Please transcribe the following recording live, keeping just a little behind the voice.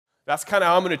That's kind of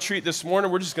how I'm going to treat this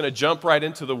morning. We're just going to jump right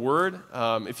into the Word.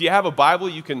 If you have a Bible,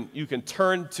 you can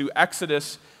turn to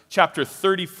Exodus chapter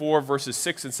 34, verses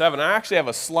 6 and 7. I actually have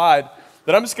a slide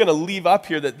that I'm just going to leave up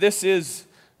here that this is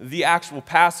the actual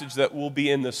passage that we'll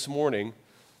be in this morning.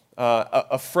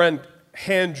 A friend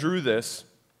hand drew this.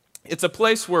 It's a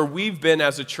place where we've been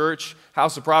as a church,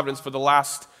 House of Providence, for the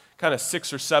last kind of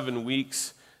 6 or 7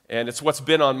 weeks, and it's what's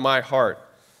been on my heart.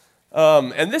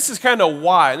 And this is kind of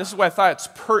why, and this is why I thought it's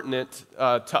pertinent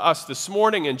to us this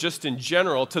morning and just in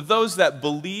general, to those that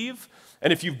believe,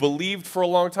 and if you've believed for a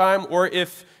long time, or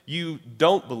if you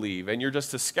don't believe and you're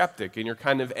just a skeptic and you're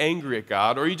kind of angry at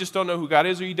God, or you just don't know who God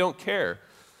is, or you don't care,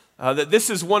 that this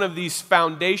is one of these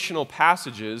foundational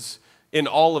passages in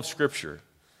all of Scripture.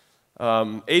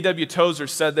 A.W. Tozer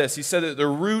said this. He said that the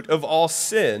root of all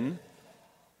sin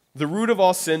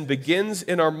begins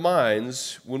in our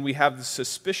minds when we have the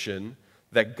suspicion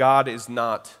that God is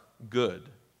not good.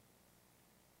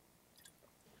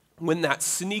 When that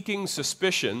sneaking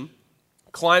suspicion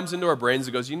climbs into our brains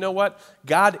and goes, you know what?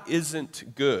 God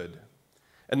isn't good.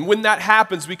 And when that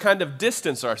happens, we kind of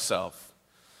distance ourselves,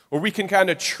 or we can kind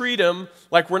of treat him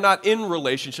like we're not in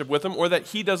relationship with him, or that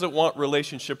he doesn't want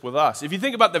relationship with us. If you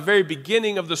think about the very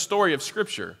beginning of the story of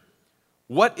Scripture,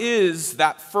 what is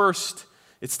that first?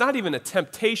 It's not even a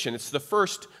temptation. It's the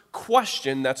first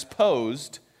question that's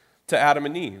posed to Adam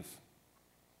and Eve.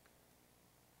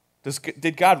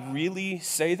 Did God really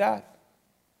say that?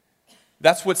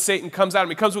 That's what Satan comes at him.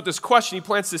 He comes with this question. He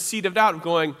plants this seed of doubt of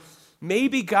going,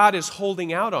 maybe God is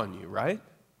holding out on you, right?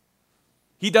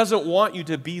 He doesn't want you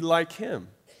to be like him.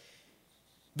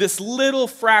 This little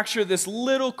fracture, this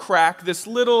little crack, this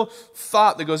little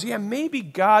thought that goes, yeah, maybe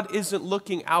God isn't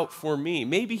looking out for me.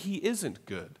 Maybe he isn't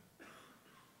good.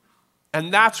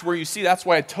 And that's where you see, that's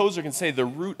why Tozer can say the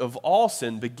root of all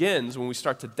sin begins when we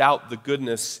start to doubt the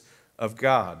goodness of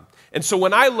God. And so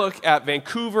when I look at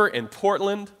Vancouver and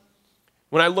Portland,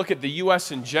 when I look at the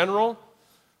U.S. in general,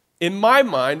 in my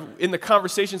mind, in the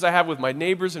conversations I have with my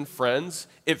neighbors and friends,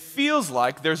 it feels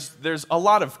like there's a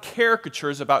lot of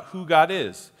caricatures about who God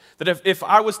is. That if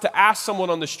I was to ask someone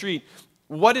on the street,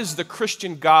 what is the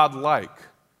Christian God like?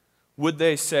 Would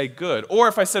they say good? Or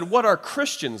if I said, what are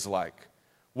Christians like?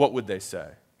 What would they say?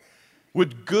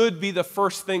 Would good be the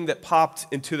first thing that popped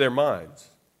into their minds?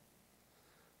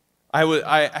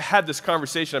 I had this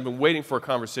conversation. I've been waiting for a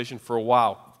conversation for a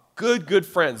while. Good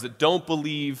friends that don't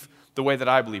believe the way that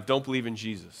I believe, don't believe in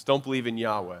Jesus, don't believe in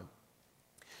Yahweh.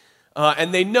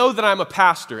 And they know that I'm a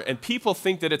pastor, and people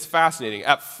think that it's fascinating.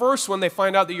 At first, when they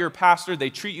find out that you're a pastor, they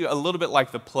treat you a little bit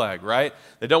like the plague, right?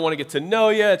 They don't want to get to know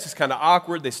you. It's just kind of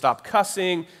awkward. They stop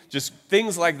cussing, just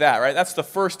things like that, right? That's the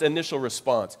first initial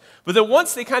response. But then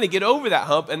once they kind of get over that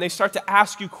hump and they start to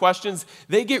ask you questions,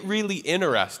 they get really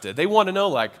interested. They want to know,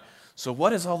 like, so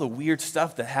what is all the weird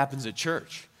stuff that happens at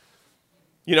church?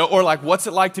 You know, or like, what's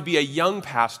it like to be a young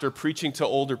pastor preaching to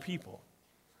older people?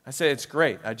 I say, it's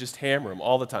great. I just hammer them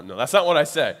all the time. No, that's not what I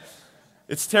say.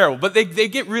 It's terrible. But they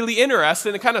get really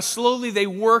interested, and kind of slowly they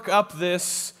work up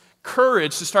this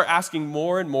courage to start asking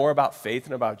more and more about faith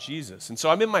and about Jesus. And so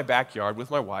I'm in my backyard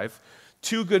with my wife,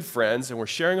 2 good friends, and we're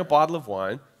sharing a bottle of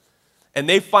wine. And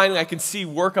they finally, I can see,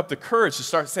 work up the courage to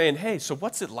start saying, hey, so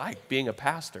what's it like being a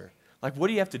pastor? Like, what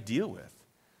do you have to deal with?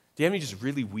 Do you have any just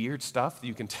really weird stuff that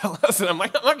you can tell us? And I'm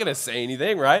like, I'm not going to say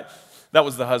anything, right? That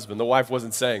was the husband. The wife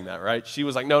wasn't saying that, right? She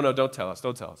was like, no, don't tell us.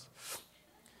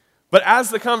 But as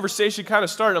the conversation kind of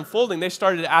started unfolding, they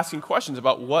started asking questions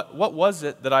about what was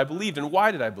it that I believed and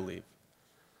why did I believe?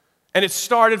 And it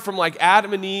started from like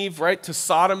Adam and Eve, right, to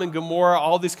Sodom and Gomorrah,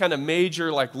 all these kind of major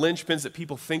like linchpins that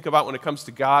people think about when it comes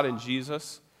to God and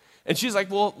Jesus. And she's like,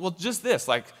 well, just this.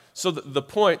 Like, so the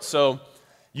point, so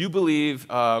you believe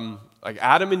like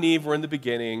Adam and Eve were in the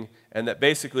beginning, and that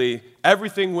basically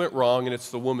everything went wrong and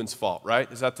it's the woman's fault,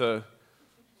 right? Is that and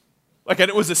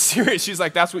it was a serious, she's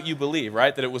like, that's what you believe,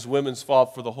 right? That it was women's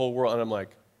fault for the whole world. And I'm like,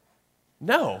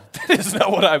 no, that is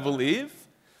not what I believe.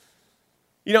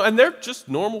 You know, and they're just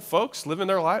normal folks living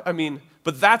their life. I mean,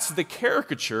 but that's the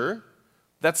caricature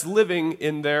that's living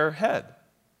in their head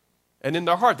and in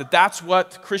their heart, that's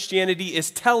what Christianity is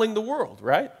telling the world,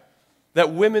 right?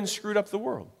 That women screwed up the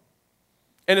world.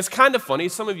 And it's kind of funny,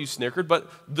 some of you snickered, but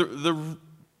the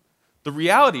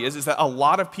reality is that a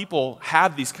lot of people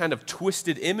have these kind of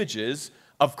twisted images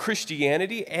of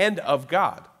Christianity and of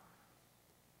God.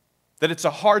 That it's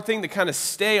a hard thing to kind of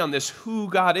stay on this who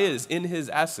God is in his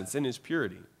essence, in his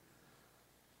purity.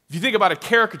 If you think about a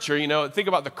caricature, you know, think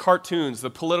about the cartoons,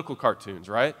 the political cartoons,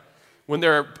 right? When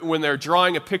they're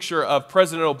drawing a picture of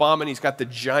President Obama and he's got the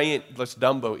giant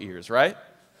Dumbo ears, right?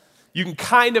 You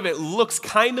can it looks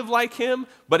kind of like him,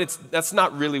 but that's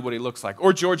not really what he looks like.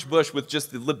 Or George Bush with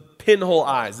just the pinhole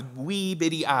eyes, wee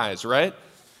bitty eyes, right?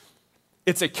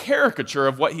 It's a caricature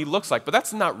of what he looks like, but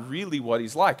that's not really what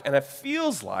he's like. And it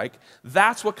feels like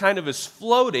that's what kind of is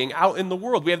floating out in the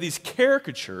world. We have these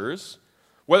caricatures,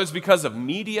 whether it's because of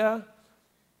media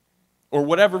or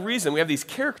whatever reason, we have these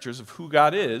caricatures of who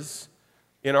God is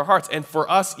in our hearts. And for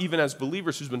us, even as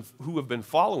believers who have been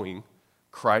following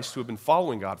Christ, who have been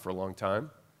following God for a long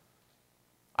time,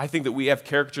 I think that we have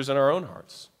caricatures in our own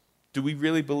hearts. Do we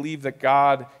really believe that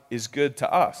God is good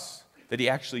to us, that he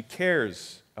actually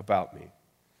cares about me?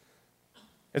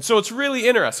 And so it's really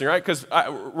interesting, right? Because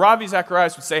Ravi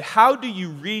Zacharias would say, how do you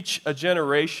reach a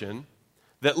generation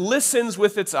that listens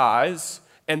with its eyes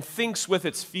and thinks with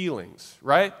its feelings,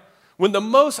 right? I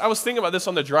was thinking about this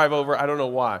on the drive over, I don't know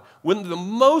why. When the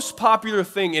most popular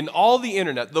thing in all the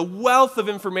internet, the wealth of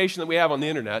information that we have on the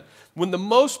internet, when the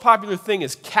most popular thing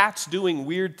is cats doing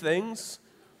weird things,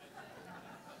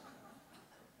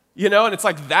 and it's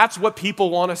like that's what people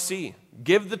want to see.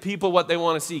 Give the people what they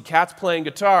want to see. Cats playing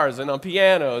guitars and on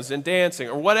pianos and dancing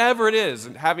or whatever it is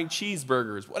and having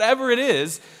cheeseburgers, whatever it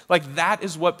is, like that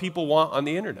is what people want on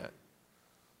the internet.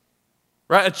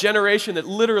 Right? A generation that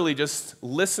literally just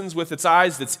listens with its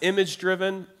eyes, that's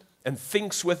image-driven, and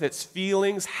thinks with its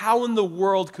feelings. How in the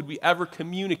world could we ever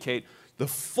communicate the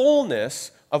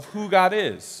fullness of who God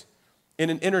is in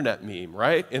an internet meme,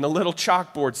 right? In a little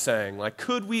chalkboard saying, like,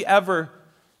 could we ever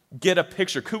get a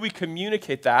picture? Could we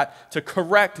communicate that to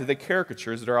correct the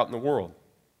caricatures that are out in the world?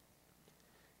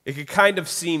 It could kind of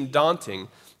seem daunting,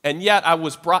 and yet I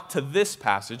was brought to this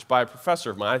passage by a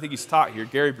professor of mine. I think he's taught here,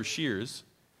 Gary Breshears.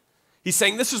 He's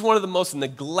saying this is one of the most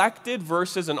neglected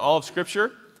verses in all of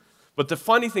Scripture, but the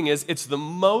funny thing is, it's the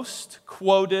most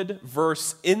quoted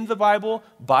verse in the Bible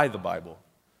by the Bible.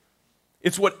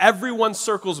 It's what everyone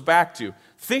circles back to.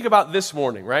 Think about this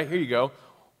morning, right? Here you go.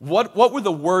 What were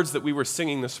the words that we were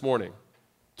singing this morning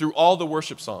through all the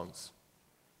worship songs?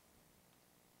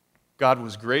 God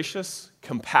was gracious,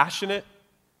 compassionate,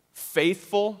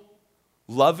 faithful,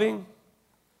 loving.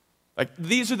 Like,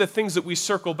 these are the things that we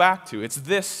circle back to. It's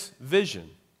this vision.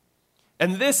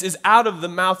 And this is out of the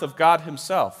mouth of God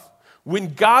himself.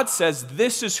 When God says,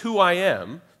 this is who I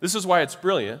am, this is why it's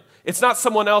brilliant. It's not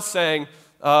someone else saying,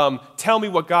 tell me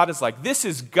what God is like. This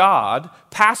is God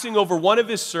passing over one of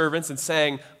his servants and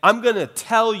saying, I'm going to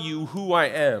tell you who I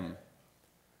am.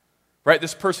 Right?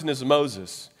 This person is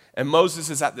Moses. And Moses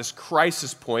is at this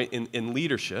crisis point in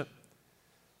leadership.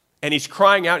 And he's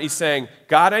crying out, he's saying,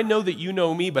 God, I know that you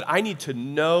know me, but I need to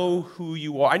know who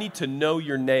you are. I need to know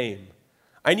your name.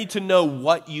 I need to know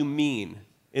what you mean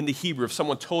in the Hebrew if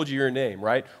someone told you your name,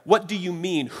 right? What do you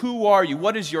mean? Who are you?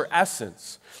 What is your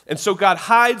essence? And so God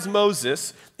hides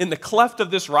Moses in the cleft of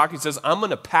this rock. He says, I'm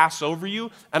going to pass over you,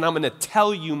 and I'm going to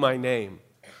tell you my name.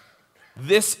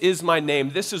 This is my name.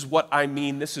 This is what I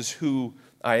mean. This is who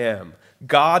I am.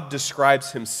 God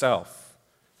describes himself.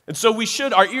 And so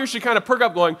our ears should kind of perk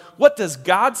up going, what does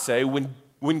God say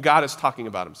when God is talking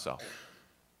about himself?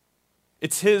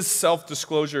 It's his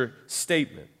self-disclosure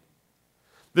statement.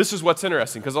 This is what's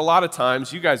interesting, because a lot of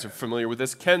times, you guys are familiar with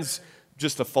this, Ken's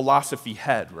just a philosophy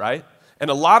head, right? And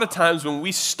a lot of times when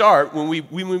we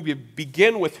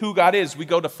begin with who God is, we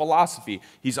go to philosophy.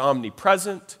 He's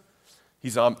omnipresent,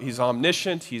 he's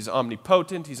omniscient, he's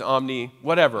omnipotent, he's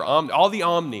whatever, all the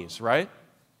omnis, right?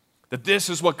 That this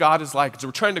is what God is like. So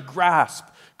we're trying to grasp,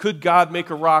 could God make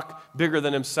a rock bigger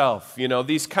than himself?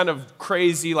 These kind of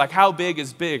crazy, like how big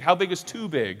is big? How big is too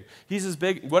big? He's as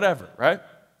big, whatever, right?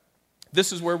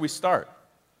 This is where we start.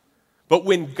 But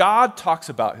when God talks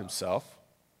about himself,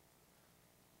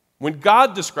 when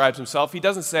God describes himself, he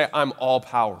doesn't say, I'm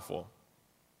all-powerful.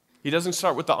 He doesn't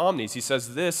start with the omnis. He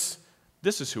says, this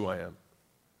is who I am.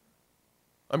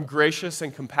 I'm gracious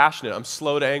and compassionate. I'm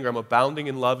slow to anger. I'm abounding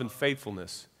in love and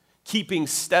faithfulness, keeping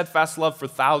steadfast love for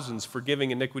thousands,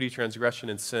 forgiving iniquity, transgression,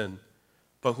 and sin,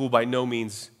 but who by no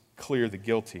means clear the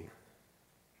guilty.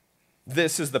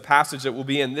 This is the passage that we'll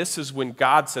be in. This is when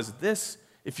God says this.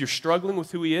 If you're struggling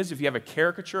with who he is, if you have a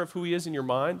caricature of who he is in your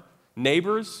mind,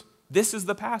 neighbors, this is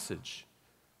the passage.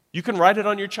 You can write it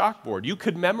on your chalkboard. You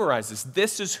could memorize this.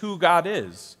 This is who God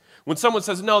is. When someone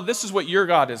says, no, this is what your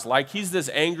God is like, he's this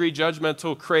angry,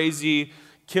 judgmental, crazy,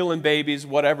 killing babies,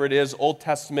 whatever it is, Old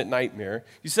Testament nightmare.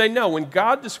 You say, no, when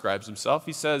God describes himself,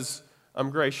 he says,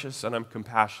 I'm gracious and I'm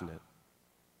compassionate.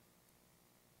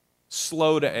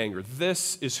 Slow to anger.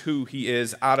 This is who he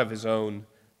is out of his own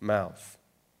mouth.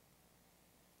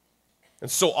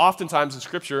 And so oftentimes in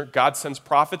Scripture, God sends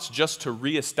prophets just to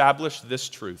reestablish this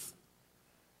truth.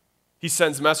 He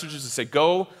sends messengers to say,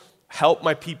 go help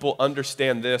my people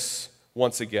understand this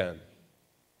once again.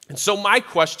 And so my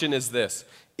question is this: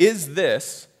 is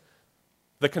this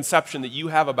the conception that you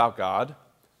have about God?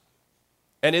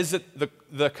 And is it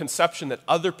the conception that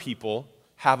other people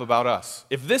have about us?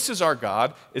 If this is our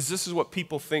God, is this what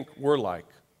people think we're like?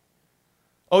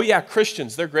 Oh yeah,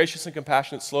 Christians, they're gracious and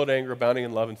compassionate, slow to anger, abounding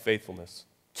in love and faithfulness,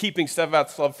 keeping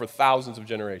steadfast love for thousands of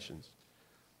generations.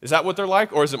 Is that what they're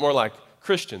like? Or is it more like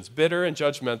Christians, bitter and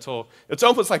judgmental? It's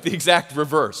almost like the exact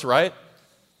reverse, right?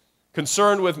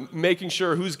 Concerned with making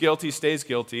sure who's guilty stays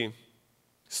guilty,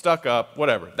 stuck up,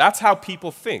 whatever. That's how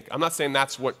people think. I'm not saying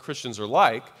that's what Christians are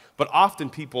like, but often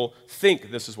people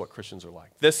think this is what Christians are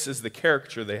like. This is the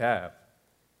caricature they have.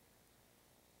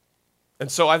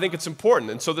 And so I think it's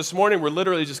important. And so this morning we're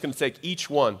literally just going to take each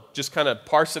one, just kind of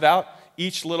parse it out,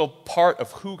 each little part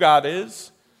of who God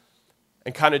is,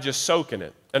 and kind of just soak in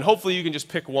it. And hopefully you can just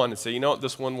pick one and say, you know what,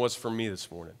 this one was for me this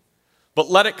morning.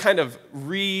 But let it kind of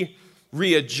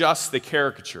readjust the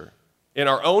caricature in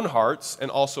our own hearts and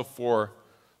also for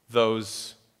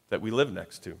those that we live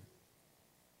next to.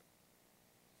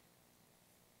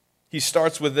 He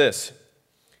starts with this.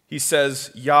 He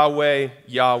says, Yahweh,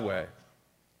 Yahweh,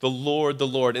 the Lord, the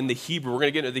Lord. In the Hebrew, we're going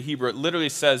to get into the Hebrew, it literally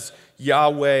says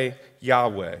Yahweh,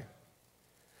 Yahweh.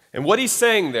 And what he's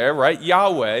saying there, right,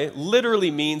 Yahweh,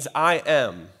 literally means I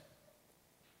am.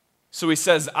 So he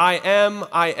says, I am,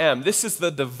 I am. This is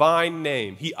the divine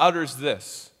name. He utters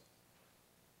this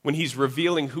when he's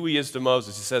revealing who he is to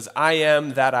Moses. He says, I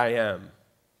am that I am.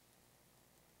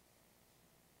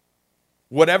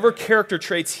 Whatever character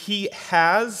traits he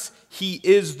has, he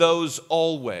is those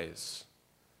always.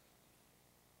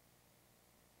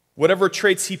 Whatever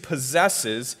traits he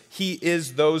possesses, he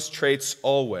is those traits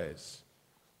always.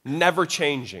 Never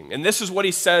changing. And this is what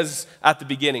he says at the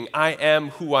beginning: I am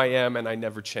who I am and I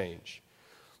never change.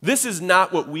 This is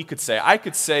not what we could say. I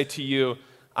could say to you,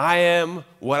 I am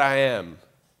what I am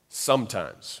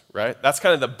sometimes, right? That's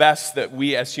kind of the best that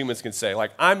we as humans can say.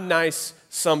 Like, I'm nice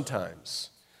sometimes.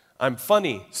 I'm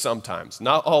funny sometimes,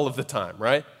 not all of the time,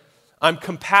 right? I'm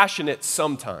compassionate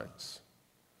sometimes.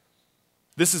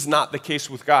 This is not the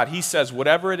case with God. He says,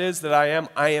 whatever it is that I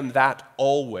am that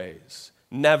always,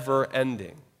 never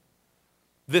ending.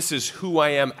 This is who I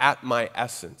am at my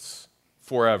essence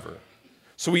forever.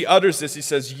 So he utters this. He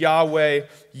says, Yahweh,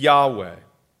 Yahweh,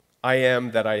 I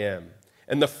am that I am.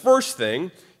 And the first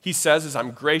thing he says is, I'm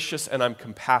gracious and I'm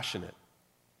compassionate.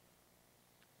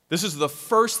 This is the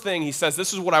first thing he says.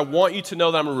 This is what I want you to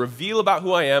know that I'm going to reveal about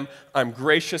who I am. I'm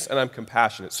gracious and I'm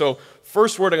compassionate. So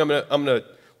first word I'm going to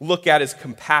look at is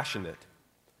compassionate.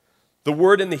 The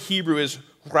word in the Hebrew is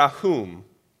rahum,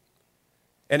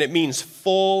 and it means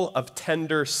full of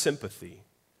tender sympathy.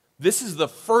 This is the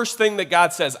first thing that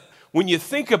God says. When you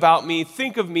think about me,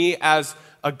 think of me as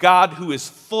a God who is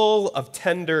full of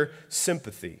tender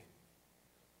sympathy.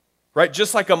 Right?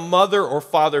 Just like a mother or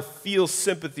father feels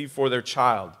sympathy for their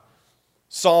child.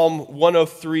 Psalm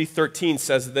 103:13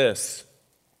 says this: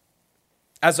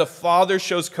 as a father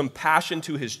shows compassion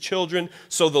to his children,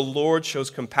 so the Lord shows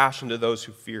compassion to those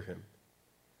who fear him.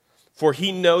 For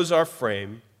he knows our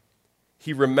frame,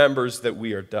 he remembers that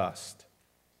we are dust.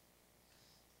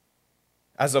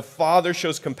 As a father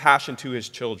shows compassion to his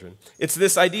children. It's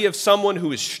this idea of someone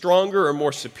who is stronger or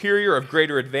more superior, of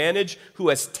greater advantage, who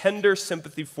has tender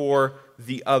sympathy for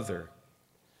the other.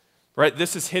 Right?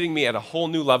 This is hitting me at a whole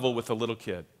new level with a little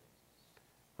kid.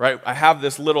 Right? I have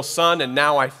this little son, and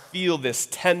now I feel this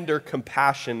tender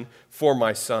compassion for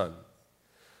my son.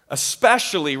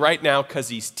 Especially right now because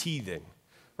he's teething.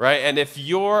 Right? And if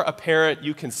you're a parent,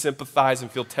 you can sympathize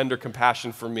and feel tender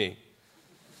compassion for me.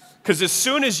 Because as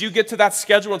soon as you get to that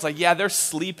schedule, it's like, yeah, they're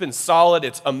sleeping solid.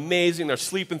 It's amazing. They're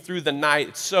sleeping through the night.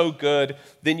 It's so good.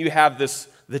 Then you have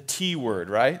the T word,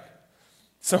 right?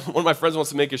 So one of my friends wants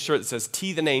to make a shirt that says,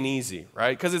 teething ain't easy,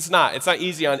 right? Because it's not. It's not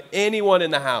easy on anyone in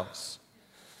the house.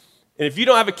 And if you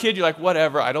don't have a kid, you're like,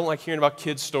 whatever. I don't like hearing about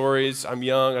kids' stories. I'm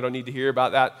young. I don't need to hear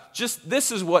about that. Just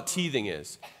this is what teething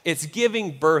is. It's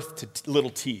giving birth to little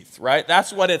teeth, right?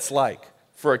 That's what it's like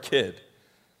for a kid.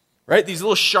 Right? These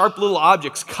little sharp little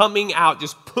objects coming out,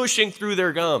 just pushing through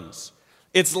their gums.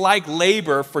 It's like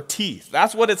labor for teeth.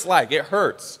 That's what it's like. It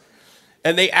hurts.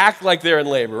 And they act like they're in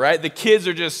labor, right? The kids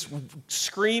are just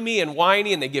screamy and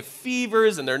whiny, and they get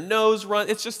fevers, and their nose runs.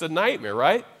 It's just a nightmare,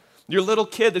 right? Your little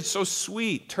kid that's so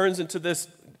sweet turns into this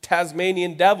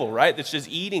Tasmanian devil, right? That's just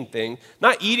eating things.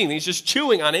 Not eating things, just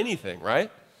chewing on anything, right?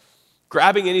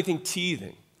 Grabbing anything,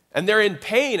 teething. And they're in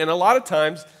pain, and a lot of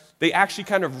times they actually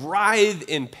kind of writhe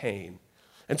in pain.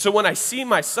 And so when I see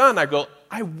my son, I go,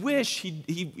 I wish he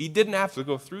didn't have to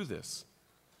go through this.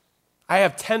 I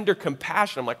have tender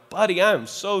compassion. I'm like, buddy, I am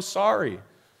so sorry.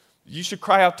 You should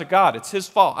cry out to God. It's his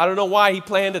fault. I don't know why he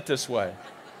planned it this way.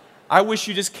 I wish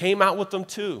you just came out with them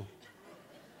too.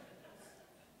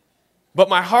 But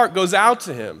my heart goes out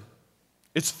to him.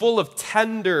 It's full of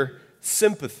tender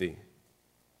sympathy.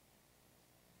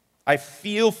 I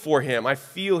feel for him. I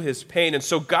feel his pain. And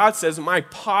so God says, my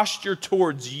posture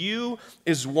towards you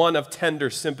is one of tender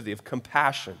sympathy, of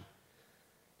compassion.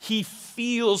 He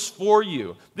feels for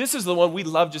you. This is the one we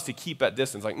love just to keep at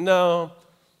distance. Like, no,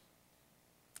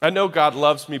 I know God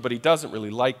loves me, but he doesn't really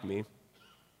like me.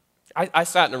 I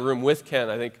sat in a room with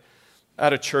Ken, I think,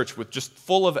 at a church with just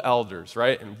full of elders,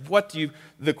 right? And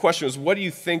the question was, what do you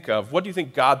think of? What do you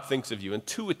think God thinks of you? And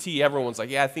to a T, everyone's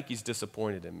like, yeah, I think he's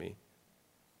disappointed in me.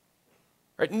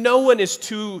 Right? No one is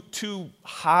too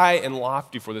high and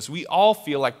lofty for this. We all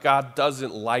feel like God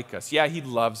doesn't like us. Yeah, he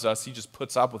loves us. He just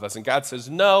puts up with us. And God says,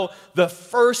 no, the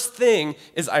first thing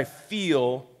is I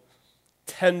feel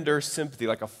tender sympathy,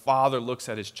 like a father looks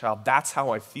at his child. That's how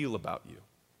I feel about you.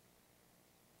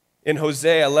 In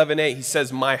Hosea 11:8, he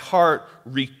says, my heart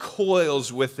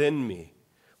recoils within me.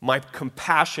 My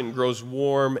compassion grows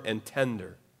warm and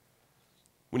tender.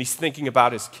 When he's thinking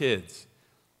about his kids.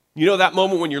 You know that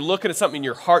moment when you're looking at something and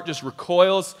your heart just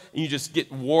recoils and you just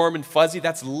get warm and fuzzy?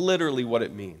 That's literally what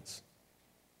it means.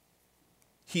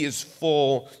 He is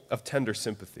full of tender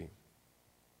sympathy.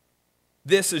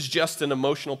 This is just an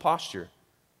emotional posture.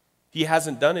 He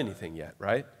hasn't done anything yet,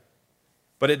 right?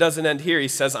 But it doesn't end here. He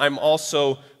says, I'm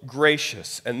also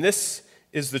gracious. And this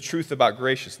is the truth about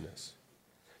graciousness.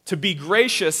 To be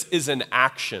gracious is an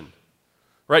action.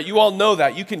 Right? You all know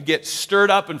that. You can get stirred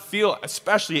up and feel,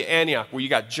 especially at Antioch, where you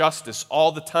got justice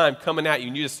all the time coming at you.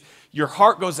 And your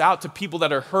heart goes out to people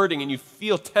that are hurting, and you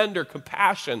feel tender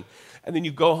compassion. And then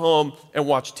you go home and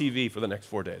watch TV for the next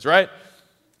 4 days, right?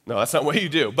 No, that's not what you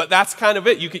do. But that's kind of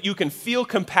it. You can feel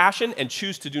compassion and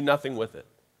choose to do nothing with it.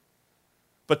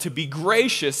 But to be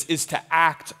gracious is to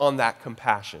act on that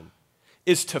compassion,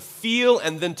 is to feel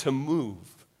and then to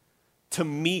move, to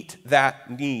meet that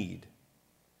need.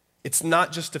 It's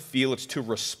not just to feel, it's to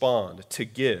respond, to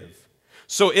give.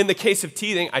 So in the case of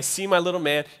teething, I see my little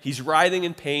man, he's writhing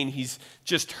in pain, he's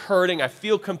just hurting, I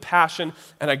feel compassion,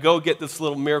 and I go get this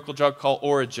little miracle drug called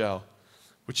Orajel,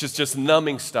 which is just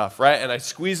numbing stuff, right? And I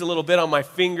squeeze a little bit on my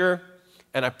finger,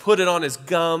 and I put it on his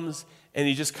gums, and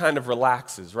he just kind of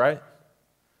relaxes, right?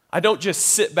 I don't just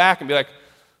sit back and be like,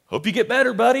 hope you get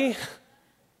better, buddy.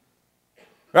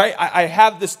 Right? I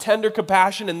have this tender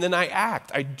compassion, and then I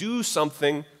act. I do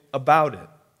something about it.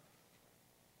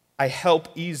 I help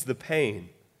ease the pain.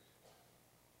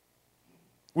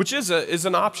 Which is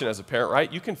an option as a parent,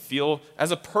 right? You can feel,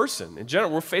 as a person, in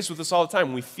general, we're faced with this all the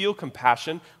time. We feel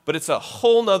compassion, but it's a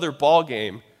whole nother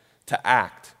ballgame to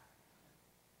act.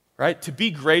 Right? To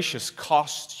be gracious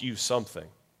costs you something.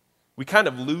 We kind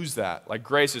of lose that. Like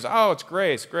grace is, oh, it's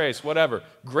grace, whatever.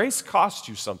 Grace costs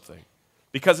you something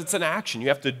because it's an action. You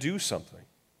have to do something.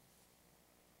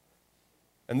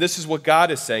 And this is what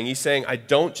God is saying. He's saying, I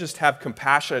don't just have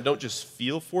compassion, I don't just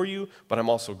feel for you, but I'm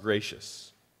also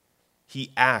gracious.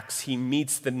 He acts, he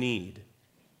meets the need.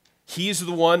 He's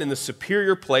the one in the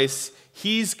superior place.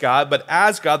 He's God, but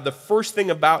as God, the first thing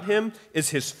about him is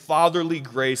his fatherly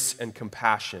grace and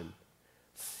compassion.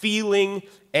 Feeling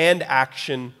and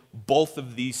action, both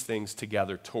of these things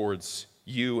together towards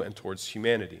you and towards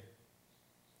humanity.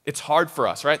 It's hard for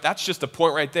us, right? That's just a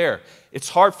point right there. It's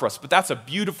hard for us, but that's a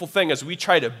beautiful thing as we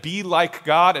try to be like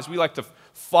God, as we like to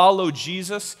follow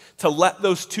Jesus, to let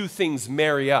those two things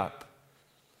marry up.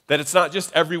 That it's not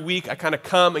just every week I kind of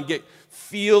come and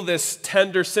feel this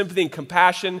tender sympathy and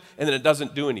compassion, and then it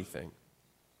doesn't do anything.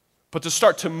 But to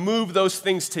start to move those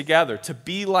things together, to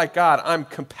be like God, I'm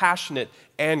compassionate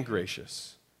and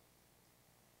gracious.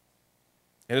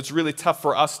 And it's really tough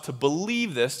for us to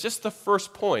believe this, just the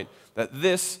first point, that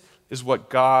this is what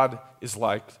God is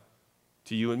like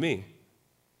to you and me.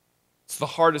 It's the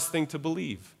hardest thing to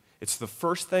believe. It's the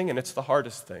first thing and it's the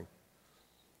hardest thing.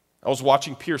 I was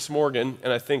watching Piers Morgan,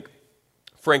 and I think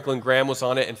Franklin Graham was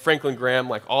on it, and Franklin Graham,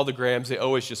 like all the Grahams, they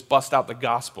always just bust out the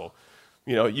gospel.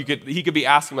 You know, he could be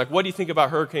asking, like, what do you think about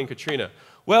Hurricane Katrina?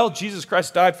 Well, Jesus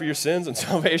Christ died for your sins and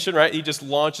salvation, right? He just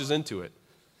launches into it.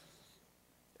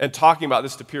 And talking about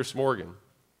this to Piers Morgan.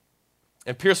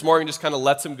 And Piers Morgan just kind of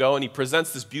lets him go, and he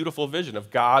presents this beautiful vision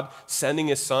of God sending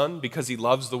his son because he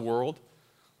loves the world,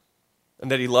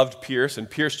 and that he loved Piers. And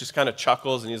Piers just kind of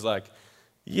chuckles, and he's like,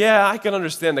 yeah, I can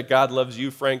understand that God loves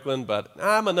you, Franklin, but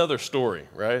I'm another story,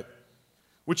 right?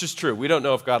 Which is true. We don't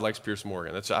know if God likes Piers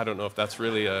Morgan. I don't know if that's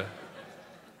really a...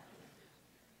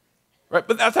 Right?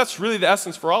 But that's really the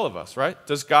essence for all of us, right?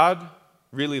 Does God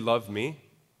really love me?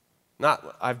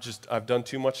 Not, I've done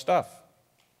too much stuff.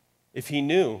 If he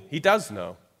knew, he does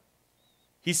know.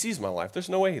 He sees my life. There's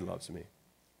no way he loves me.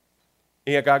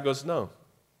 And yet God goes, no.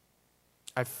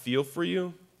 I feel for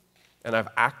you, and I've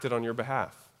acted on your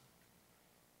behalf.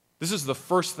 This is the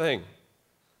first thing.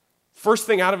 First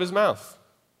thing out of his mouth.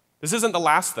 This isn't the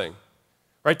last thing.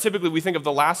 Right? Typically, we think of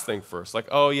the last thing first. Like,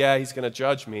 oh, yeah, he's going to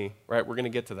judge me. Right? We're going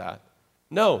to get to that.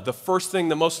 No, the first thing,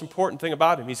 the most important thing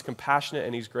about him, he's compassionate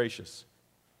and he's gracious.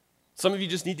 Some of you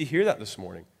just need to hear that this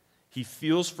morning. He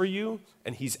feels for you,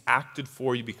 and he's acted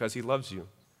for you because he loves you.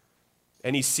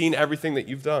 And he's seen everything that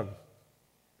you've done.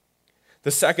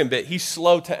 The second bit, he's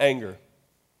slow to anger.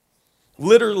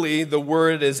 Literally, the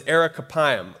word is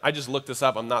erekapayim. I just looked this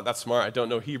up. I'm not that smart. I don't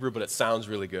know Hebrew, but it sounds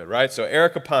really good, right? So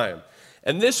erekapayim.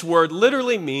 And this word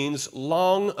literally means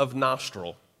long of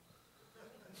nostril.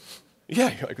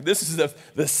 Yeah, this is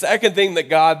the second thing that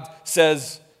God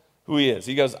says who he is.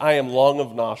 He goes, I am long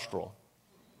of nostril.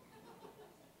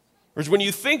 Whereas when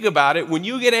you think about it, when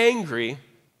you get angry,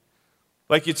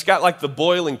 like it's got like the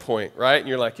boiling point, right? And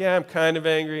you're like, yeah, I'm kind of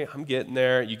angry. I'm getting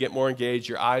there. You get more engaged.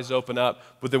 Your eyes open up.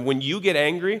 But then when you get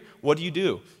angry, what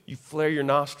do? You flare your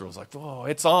nostrils like, oh,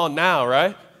 it's on now,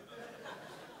 right?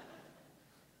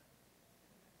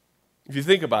 If you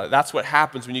think about it, that's what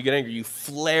happens when you get angry. You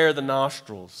flare the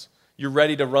nostrils. You're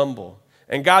ready to rumble.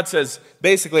 And God says,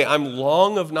 basically, I'm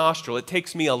long of nostril. It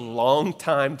takes me a long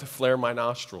time to flare my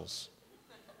nostrils.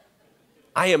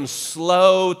 I am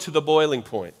slow to the boiling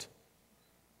point.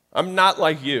 I'm not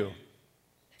like you.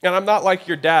 And I'm not like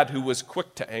your dad who was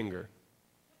quick to anger.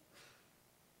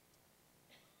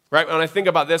 Right? When I think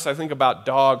about this, I think about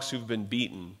dogs who've been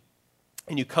beaten.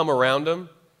 And you come around them,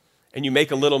 and you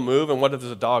make a little move, and what does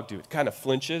a dog do? It kind of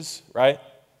flinches, right?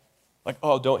 Like,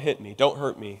 oh, don't hit me. Don't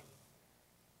hurt me.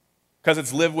 Because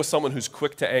it's lived with someone who's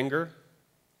quick to anger.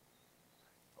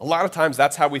 A lot of times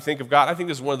that's how we think of God. I think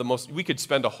this is one of the most, we could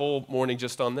spend a whole morning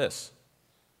just on this.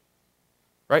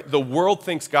 Right? The world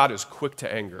thinks God is quick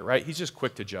to anger, right? He's just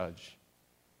quick to judge.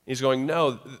 He's going,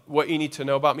 no, what you need to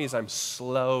know about me is I'm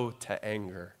slow to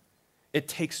anger. It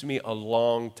takes me a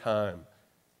long time.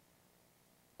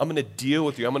 I'm going to deal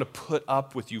with you. I'm going to put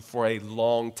up with you for a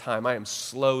long time. I am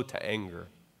slow to anger.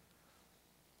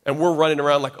 And we're running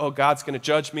around like, oh, God's going to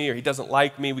judge me or he doesn't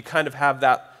like me. We kind of have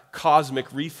that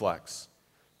cosmic reflex.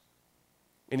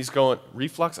 And he's going,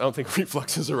 reflux? I don't think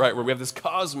reflux is the right word. We have this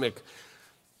cosmic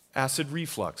acid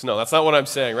reflux. No, that's not what I'm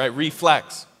saying, right?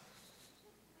 Reflex.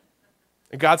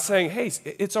 And God's saying, hey,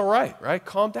 it's all right, right?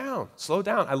 Calm down. Slow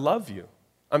down. I love you.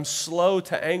 I'm slow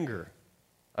to anger.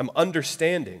 I'm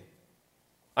understanding.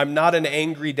 I'm not an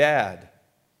angry dad,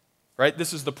 right?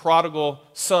 This is the prodigal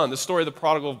son, the story of the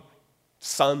prodigal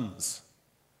sons.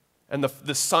 And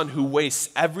the son who wastes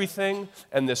everything,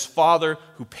 and this father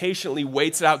who patiently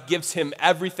waits it out, gives him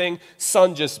everything.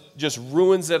 Son just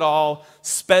ruins it all,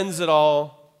 spends it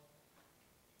all,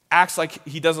 acts like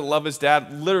he doesn't love his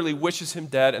dad, literally wishes him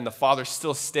dead, and the father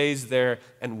still stays there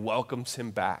and welcomes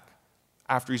him back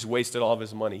after he's wasted all of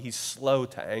his money. He's slow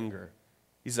to anger.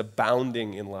 He's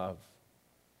abounding in love.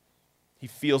 He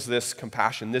feels this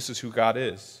compassion. This is who God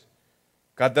is.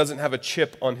 God doesn't have a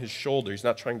chip on his shoulder. He's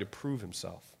not trying to prove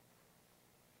himself.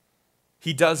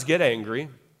 He does get angry.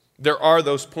 There are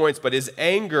those points, but his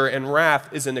anger and wrath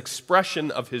is an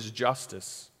expression of his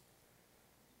justice.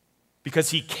 Because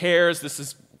he cares, this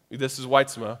is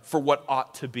Weitzma, for what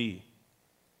ought to be.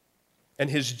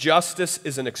 And his justice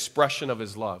is an expression of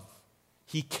his love.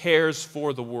 He cares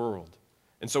for the world,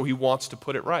 and so he wants to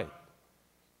put it right.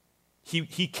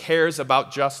 He cares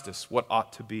about justice, what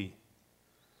ought to be.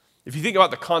 If you think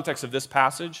about the context of this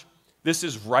passage, this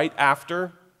is right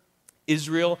after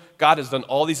Israel. God has done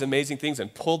all these amazing things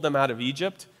and pulled them out of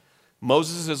Egypt.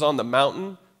 Moses is on the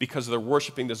mountain because they're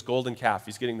worshiping this golden calf.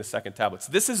 He's getting the second tablets.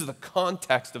 This is the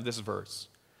context of this verse.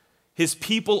 His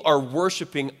people are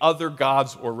worshiping other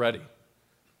gods already.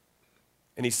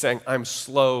 And he's saying, I'm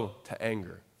slow to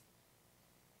anger.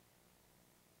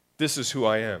 This is who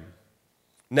I am.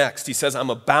 Next, he says, I'm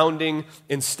abounding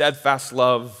in steadfast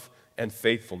love and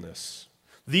faithfulness.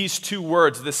 These two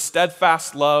words, this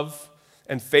steadfast love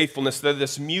and faithfulness, they're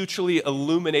this mutually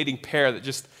illuminating pair that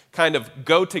just kind of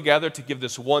go together to give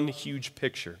this one huge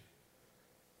picture.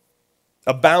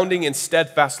 Abounding in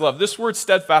steadfast love. This word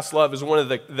steadfast love is one of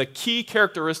the key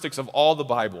characteristics of all the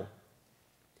Bible.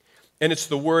 And it's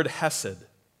the word hesed.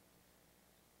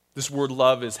 This word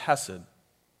love is hesed.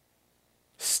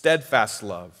 Steadfast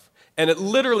love. And it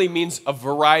literally means a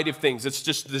variety of things. It's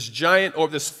just this giant or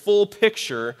this full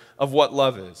picture of what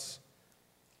love is.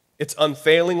 It's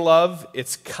unfailing love,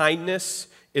 it's kindness,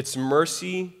 it's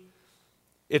mercy,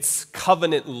 It's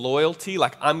covenant loyalty,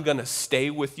 like I'm going to stay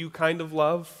with you kind of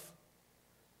love.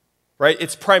 Right?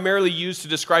 It's primarily used to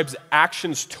describe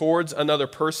actions towards another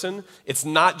person. It's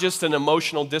not just an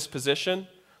emotional disposition.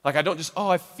 Like I don't just,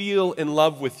 I feel in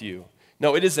love with you.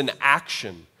 No, it is an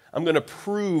action. I'm going to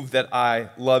prove that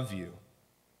I love you.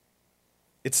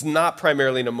 It's not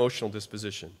primarily an emotional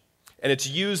disposition. And it's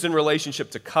used in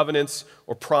relationship to covenants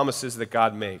or promises that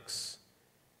God makes.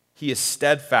 He is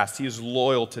steadfast. He is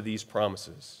loyal to these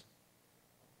promises.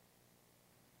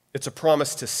 It's a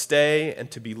promise to stay and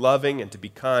to be loving and to be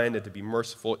kind and to be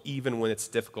merciful even when it's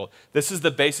difficult. This is the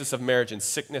basis of marriage in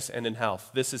sickness and in health.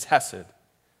 This is Hesed.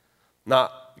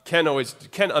 Ken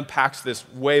unpacks this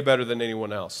way better than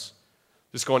anyone else.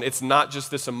 Just going, it's not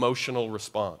just this emotional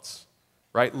response,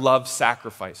 right? Love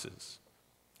sacrifices.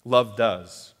 Love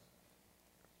does.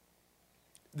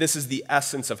 This is the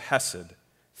essence of Hesed.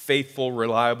 Faithful,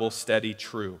 reliable, steady,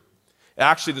 true.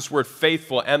 Actually, this word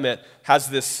faithful, emet, has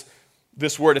this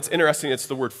word. It's interesting. It's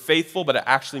the word faithful, but it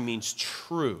actually means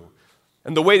true.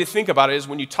 And the way to think about it is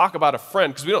when you talk about a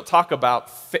friend, because we don't talk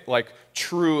about like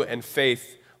true and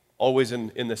faith always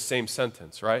in the same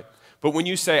sentence, right? But when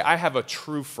you say, I have a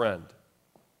true friend,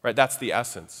 right, that's the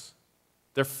essence.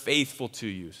 They're faithful to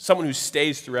you. Someone who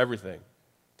stays through everything.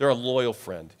 They're a loyal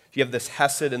friend. You have this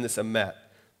Hesed and this emet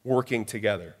working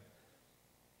together.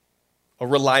 A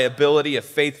reliability, a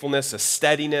faithfulness, a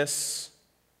steadiness.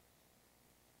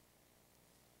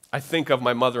 I think of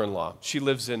my mother-in-law. She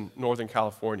lives in Northern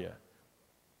California.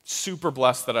 Super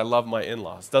blessed that I love my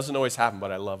in-laws. Doesn't always happen,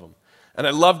 but I love them. And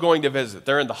I love going to visit.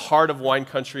 They're in the heart of wine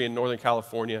country in Northern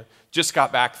California. Just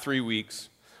got back 3 weeks.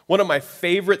 One of my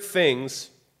favorite things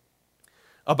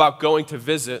about going to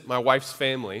visit my wife's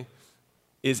family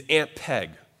is Aunt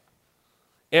Peg.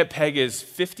 Aunt Peg is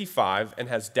 55 and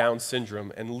has Down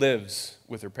syndrome and lives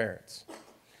with her parents.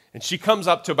 And she comes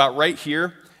up to about right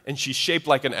here, and she's shaped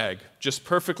like an egg, just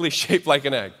perfectly shaped like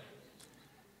an egg.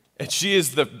 And she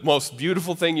is the most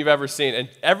beautiful thing you've ever seen.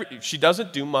 And she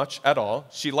doesn't do much at all.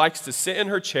 She likes to sit in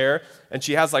her chair, and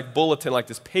she has like bulletin, like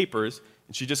this papers,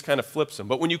 and she just kind of flips them.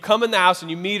 But when you come in the house and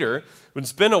you meet her, when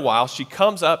it's been a while, she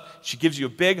comes up, she gives you a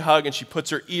big hug, and she puts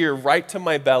her ear right to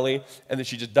my belly, and then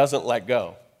she just doesn't let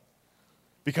go.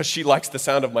 Because she likes the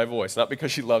sound of my voice, not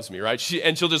because she loves me, right?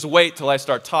 She'll just wait till I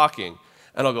start talking.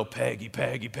 And I'll go, Peggy,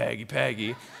 Peggy, Peggy,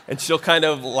 Peggy. And she'll kind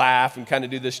of laugh and kind of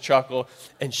do this chuckle.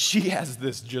 And she has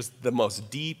this just the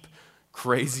most deep,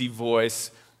 crazy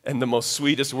voice and the most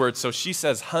sweetest words. So she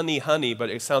says, honey, honey, but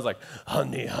it sounds like,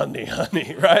 honey, honey,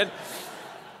 honey, right?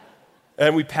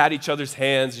 And we pat each other's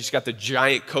hands. She's got the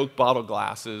giant Coke bottle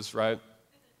glasses, right?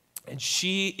 And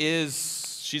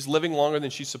she's living longer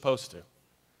than she's supposed to.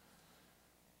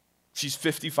 She's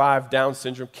 55, Down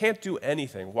syndrome, can't do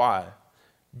anything. Why?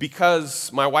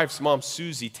 Because my wife's mom,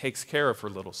 Susie, takes care of her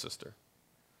little sister.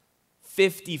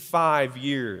 55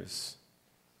 years.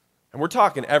 And we're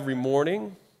talking every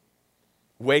morning,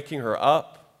 waking her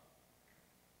up,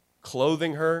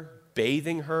 clothing her,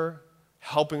 bathing her,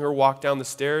 helping her walk down the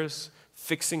stairs,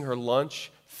 fixing her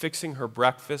lunch, fixing her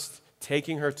breakfast,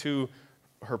 taking her to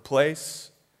her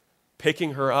place,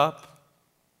 picking her up.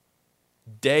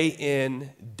 Day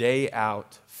in, day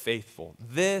out, faithful.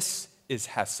 This is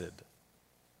Hesed.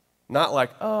 Not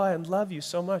like, I love you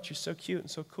so much, you're so cute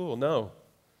and so cool. No.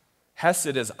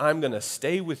 Hesed is, I'm going to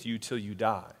stay with you till you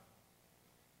die.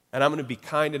 And I'm going to be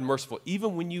kind and merciful,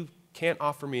 even when you can't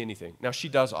offer me anything. Now, she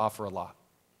does offer a lot.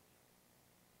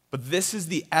 But this is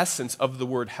the essence of the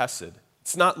word Hesed.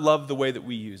 It's not love the way that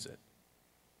we use it.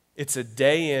 It's a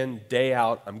day in, day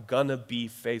out, I'm going to be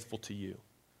faithful to you.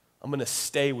 I'm going to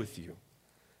stay with you.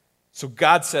 So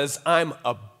God says, I'm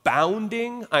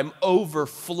abounding, I'm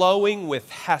overflowing with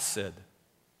Hesed.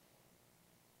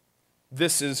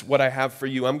 This is what I have for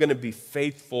you. I'm going to be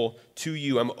faithful to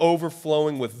you. I'm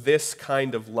overflowing with this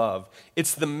kind of love.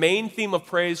 It's the main theme of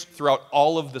praise throughout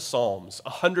all of the Psalms.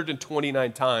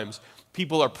 129 times,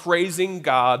 people are praising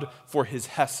God for his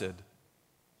Hesed.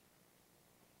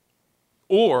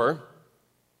 Or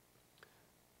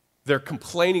they're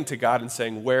complaining to God and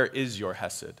saying, where is your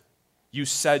Hesed? You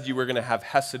said you were going to have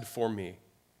Hesed for me.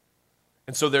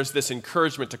 And so there's this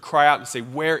encouragement to cry out and say,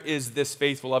 where is this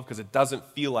faithful love? Because it doesn't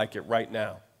feel like it right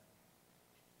now.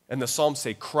 And the Psalms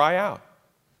say, cry out.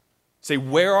 Say,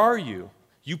 where are you?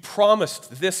 You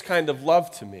promised this kind of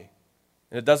love to me,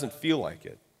 and it doesn't feel like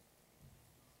it.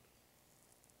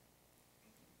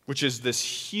 Which is this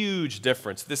huge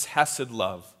difference. This Hesed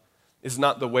love is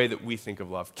not the way that we think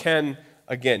of love. Ken,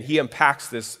 again, he unpacks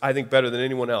this, I think, better than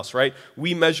anyone else, right?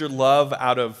 We measure love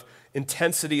out of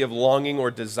intensity of longing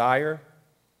or desire.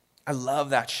 I love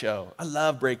that show. I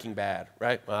love Breaking Bad,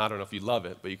 right? Well, I don't know if you love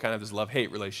it, but you kind of have this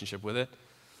love-hate relationship with it.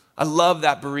 I love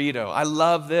that burrito. I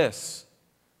love this.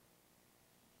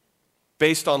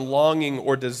 Based on longing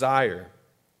or desire.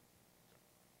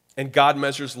 And God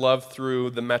measures love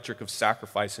through the metric of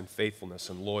sacrifice and faithfulness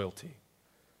and loyalty.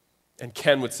 And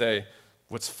Ken would say,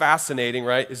 what's fascinating,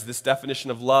 right, is this definition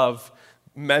of love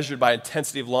measured by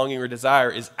intensity of longing or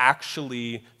desire is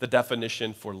actually the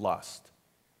definition for lust,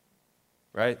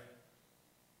 right?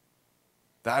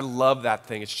 I love that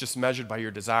thing. It's just measured by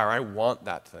your desire. I want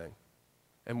that thing.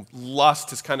 And lust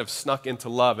has kind of snuck into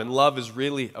love. And love is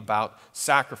really about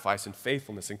sacrifice and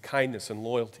faithfulness and kindness and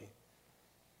loyalty.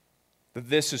 That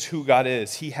this is who God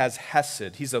is. He has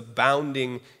hesed. He's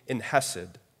abounding in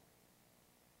hesed.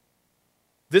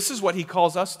 This is what he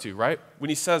calls us to, right? When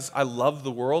he says, I love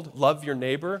the world, love your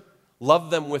neighbor, love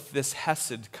them with this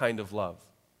hesed kind of love.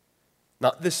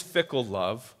 Not this fickle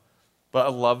love, but a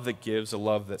love that gives, a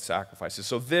love that sacrifices.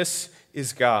 So this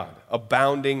is God,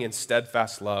 abounding in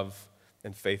steadfast love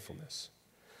and faithfulness.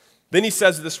 Then he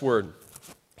says this word.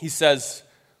 He says,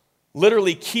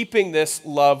 literally keeping this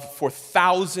love for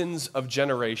thousands of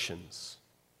generations.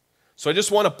 So I just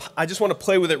want to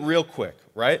play with it real quick,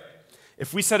 right?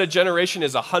 If we said a generation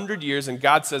is 100 years and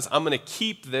God says, I'm going to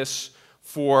keep this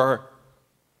for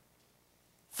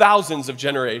thousands of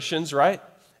generations, right?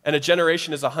 And a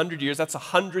generation is 100 years, that's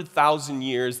 100,000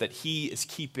 years that he is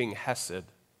keeping hesed.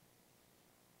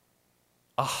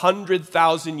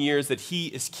 100,000 years that he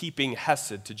is keeping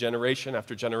hesed to generation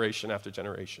after generation after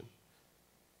generation.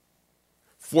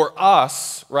 For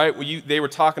us, right, they were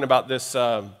talking about this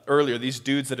earlier, these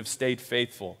dudes that have stayed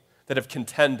faithful, that have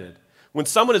contended. When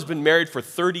someone has been married for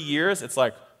 30 years, it's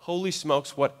like, holy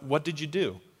smokes, what did you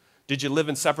do? Did you live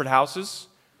in separate houses?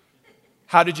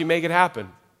 How did you make it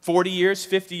happen? 40 years,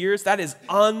 50 years? That is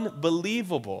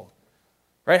unbelievable,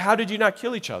 right? How did you not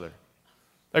kill each other?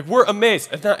 Like, we're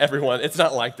amazed. Not everyone, it's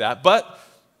not like that, but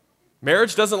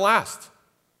marriage doesn't last,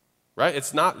 right?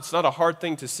 It's not a hard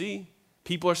thing to see.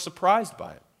 People are surprised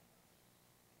by it.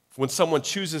 When someone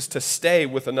chooses to stay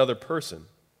with another person,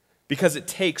 because it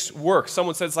takes work.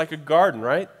 Someone said it's like a garden,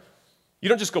 right? You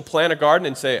don't just go plant a garden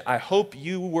and say, I hope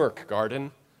you work,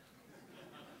 garden.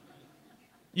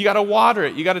 You got to water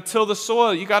it. You got to till the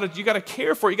soil. You got to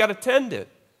care for it. You got to tend it.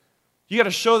 You got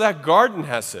to show that garden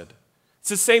hesed. It's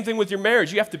the same thing with your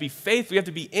marriage. You have to be faithful. You have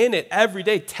to be in it every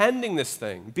day, tending this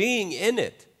thing, being in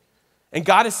it. And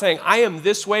God is saying, I am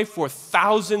this way for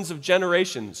thousands of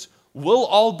generations. We'll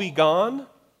all be gone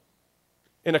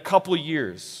in a couple of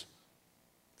years.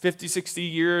 50, 60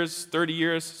 years, 30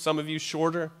 years, some of you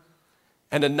shorter.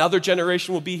 And another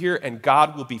generation will be here, and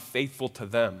God will be faithful to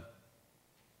them.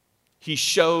 He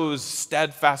shows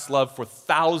steadfast love for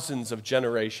thousands of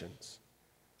generations.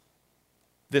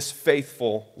 This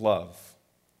faithful love.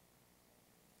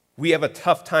 We have a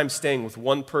tough time staying with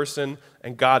one person,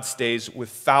 and God stays with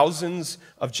thousands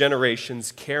of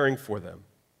generations caring for them.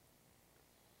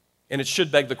 And it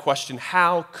should beg the question,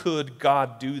 how could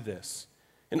God do this?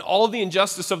 In all of the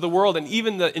injustice of the world and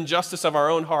even the injustice of our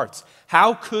own hearts,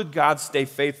 how could God stay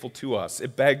faithful to us?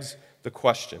 It begs the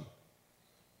question.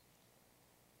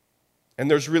 And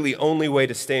there's really only way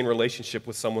to stay in relationship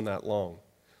with someone that long.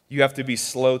 You have to be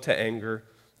slow to anger,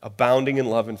 abounding in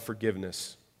love and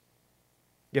forgiveness.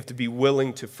 You have to be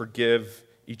willing to forgive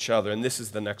each other. And this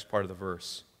is the next part of the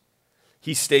verse.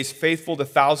 He stays faithful to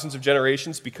thousands of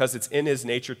generations because it's in his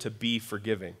nature to be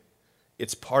forgiving.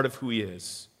 It's part of who he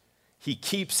is. He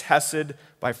keeps hesed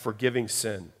by forgiving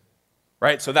sin.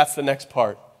 Right? So that's the next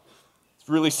part. It's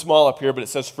really small up here, but it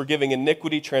says forgiving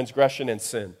iniquity, transgression, and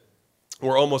sin.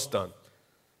 We're almost done.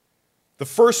 The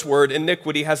first word,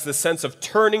 iniquity, has the sense of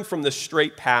turning from the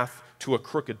straight path to a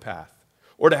crooked path,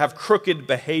 or to have crooked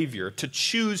behavior, to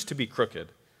choose to be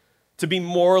crooked, to be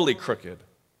morally crooked.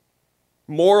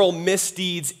 Moral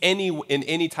misdeeds in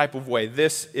any type of way.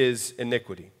 This is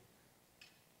iniquity.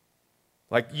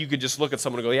 Like you could just look at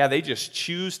someone and go, yeah, they just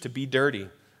choose to be dirty.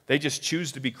 They just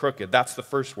choose to be crooked. That's the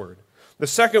first word. The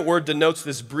second word denotes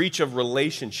this breach of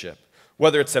relationship,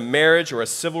 whether it's a marriage or a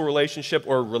civil relationship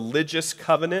or a religious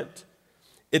covenant.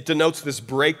 It denotes this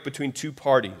break between two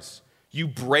parties. You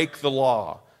break the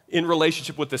law. In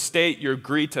relationship with the state, you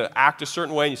agree to act a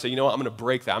certain way, and you say, you know what, I'm going to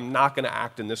break that. I'm not going to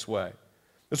act in this way.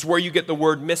 That's where you get the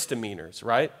word misdemeanors,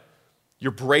 right?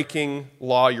 You're breaking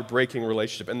law, you're breaking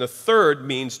relationship. And the third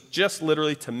means just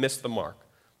literally to miss the mark,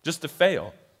 just to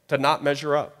fail, to not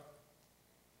measure up,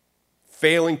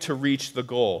 failing to reach the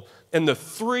goal. And the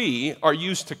three are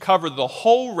used to cover the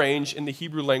whole range in the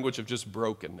Hebrew language of just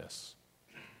brokenness.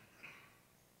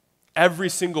 Every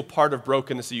single part of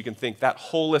brokenness that you can think, that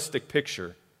holistic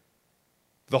picture.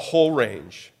 the whole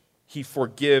range. He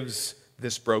forgives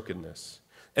this brokenness.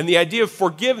 And the idea of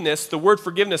forgiveness, the word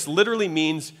forgiveness literally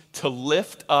means to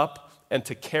lift up and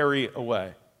to carry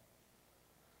away.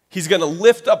 He's going to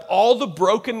lift up all the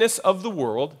brokenness of the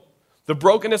world, the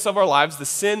brokenness of our lives, the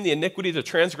sin, the iniquity, the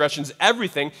transgressions,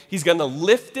 everything. He's going to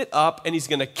lift it up and he's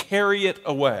going to carry it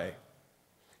away.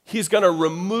 He's going to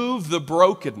remove the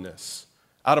brokenness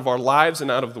out of our lives and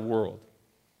out of the world.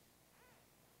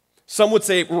 Some would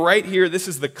say right here, this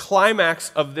is the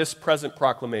climax of this present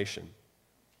proclamation.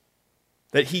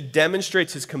 That he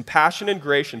demonstrates his compassion and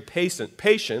grace and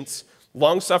patience,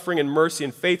 long-suffering and mercy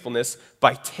and faithfulness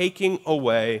by taking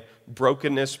away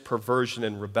brokenness, perversion,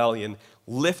 and rebellion,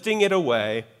 lifting it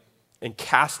away and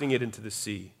casting it into the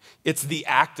sea. It's the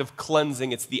act of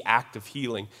cleansing. It's the act of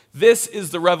healing. This is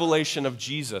the revelation of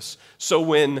Jesus. So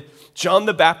when John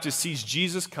the Baptist sees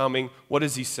Jesus coming, what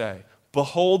does he say?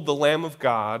 Behold the Lamb of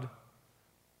God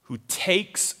who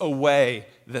takes away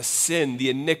the sin, the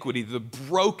iniquity, the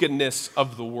brokenness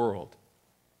of the world.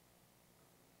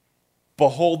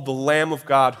 Behold the Lamb of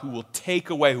God who will take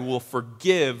away, who will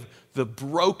forgive the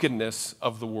brokenness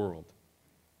of the world.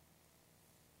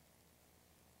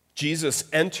 Jesus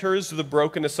enters the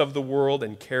brokenness of the world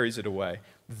and carries it away.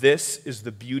 This is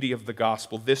the beauty of the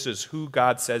gospel. This is who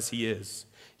God says he is.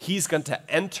 He's going to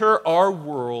enter our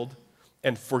world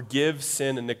and forgive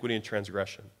sin, iniquity, and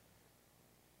transgression.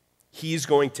 He's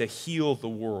going to heal the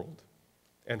world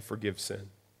and forgive sin.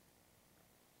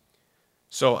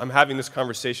 So I'm having this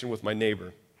conversation with my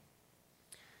neighbor.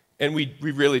 And we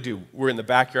really do. We're in the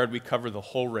backyard. We cover the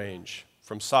whole range.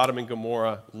 From Sodom and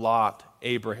Gomorrah, Lot,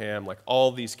 Abraham, like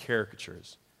all these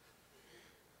caricatures.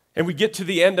 And we get to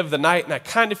the end of the night, and I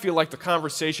kind of feel like the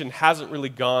conversation hasn't really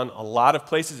gone a lot of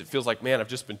places. It feels like, man, I've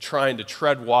just been trying to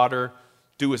tread water,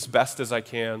 do as best as I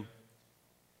can.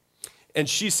 And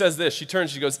she says this. She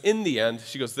turns, she goes, in the end,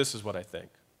 she goes, this is what I think.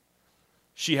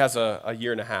 She has a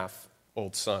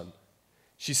 1.5-year-old son.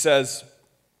 She says,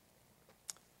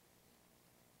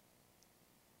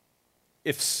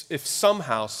 if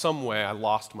somehow, some way I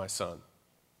lost my son,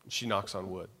 she knocks on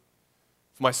wood.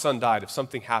 If my son died, if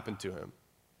something happened to him,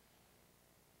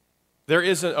 there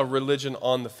isn't a religion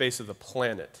on the face of the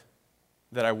planet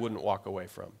that I wouldn't walk away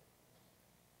from.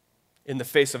 In the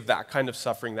face of that kind of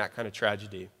suffering, that kind of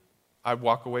tragedy, I'd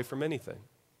walk away from anything.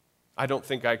 I don't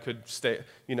think I could stay,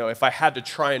 if I had to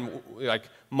try and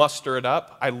muster it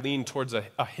up, I lean towards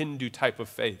a Hindu type of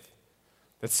faith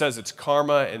that says it's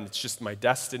karma and it's just my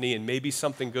destiny and maybe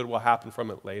something good will happen from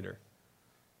it later.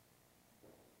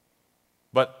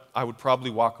 But I would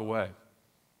probably walk away.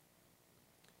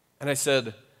 And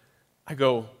I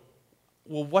go,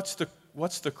 well, what's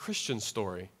the Christian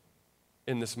story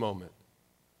in this moment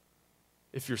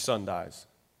if your son dies?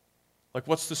 Like,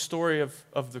 what's the story of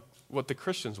what the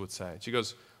Christians would say? And she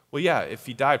goes, well, yeah, if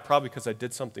he died, probably because I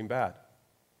did something bad.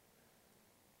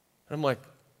 And I'm like,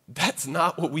 that's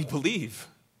not what we believe.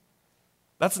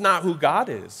 That's not who God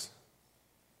is.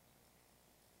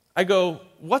 I go,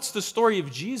 what's the story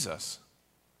of Jesus?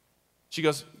 She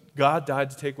goes, God died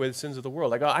to take away the sins of the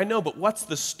world. I go, I know, but what's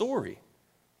the story?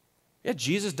 Yeah,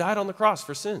 Jesus died on the cross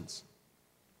for sins.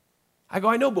 I go,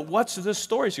 I know, but what's the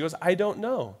story? She goes, I don't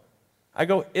know. I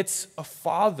go, it's a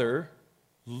father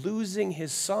losing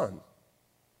his son.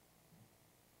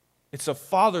 It's a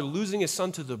father losing his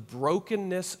son to the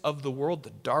brokenness of the world, the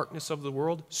darkness of the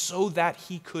world, so that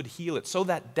he could heal it, so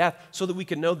that we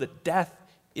can know that death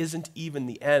isn't even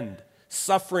the end.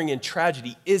 Suffering and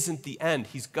tragedy isn't the end.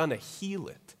 He's going to heal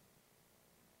it.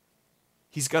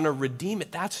 He's going to redeem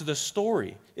it. That's the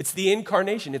story. It's the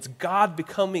incarnation. It's God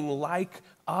becoming like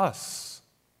us.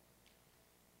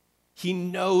 He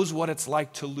knows what it's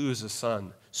like to lose a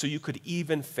son, so you could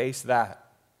even face that.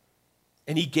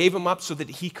 And he gave him up so that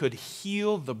he could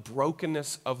heal the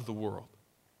brokenness of the world.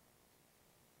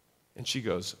 And she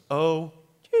goes, oh,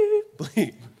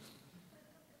 bleep.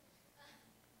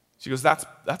 She goes, that's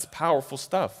powerful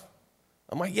stuff.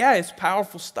 I'm like, yeah, it's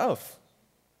powerful stuff.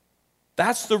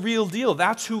 That's the real deal.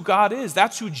 That's who God is.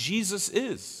 That's who Jesus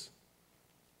is.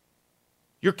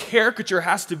 Your caricature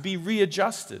has to be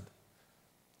readjusted.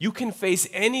 You can face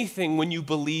anything when you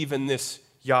believe in this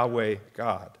Yahweh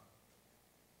God.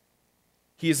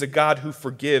 He is a God who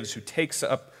forgives, who takes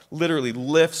up, literally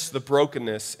lifts the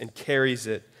brokenness and carries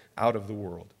it out of the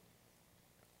world.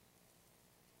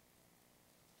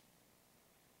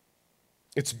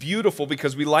 It's beautiful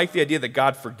because we like the idea that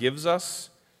God forgives us,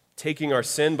 taking our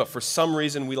sin, but for some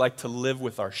reason we like to live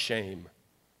with our shame.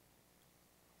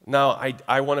 Now,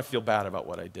 I want to feel bad about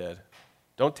what I did.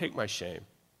 Don't take my shame.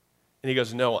 And he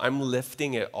goes, no, I'm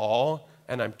lifting it all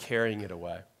and I'm carrying it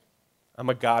away. I'm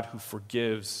a God who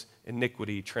forgives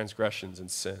iniquity, transgressions, and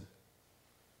sin.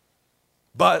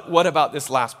 But what about this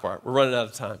last part? We're running out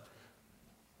of time.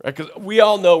 Right? Because we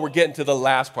all know we're getting to the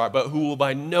last part, but who will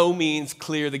by no means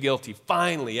clear the guilty.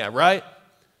 Finally, yeah, right?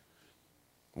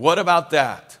 What about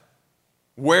that?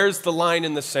 Where's the line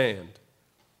in the sand?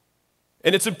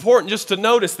 And it's important just to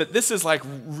notice that this is like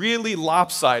really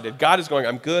lopsided. God is going,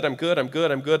 I'm good, I'm good, I'm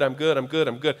good, I'm good, I'm good, I'm good,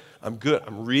 I'm good, I'm good,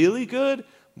 I'm really good,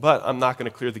 but I'm not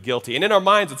going to clear the guilty. And in our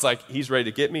minds, it's like, he's ready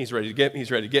to get me, he's ready to get me, he's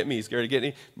ready to get me, he's ready to get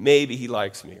me. Maybe he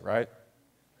likes me, right?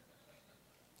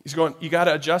 He's going, you got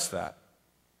to adjust that.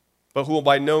 But who will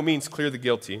by no means clear the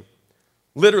guilty.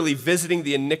 Literally visiting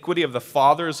the iniquity of the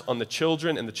fathers on the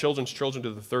children and the children's children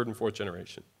to the third and fourth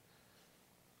generation.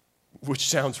 Which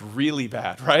sounds really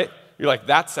bad, right? You're like,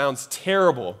 that sounds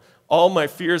terrible. All my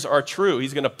fears are true.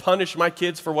 He's going to punish my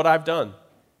kids for what I've done.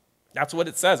 That's what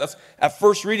it says. At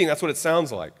first reading, that's what it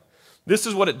sounds like. This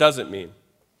is what it doesn't mean.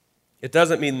 It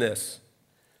doesn't mean this.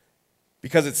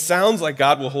 Because it sounds like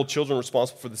God will hold children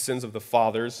responsible for the sins of the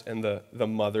fathers and the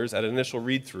mothers at an initial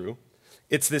read-through.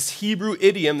 It's this Hebrew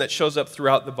idiom that shows up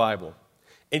throughout the Bible.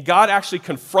 And God actually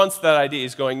confronts that idea.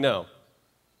 He's going, no.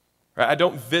 Right? I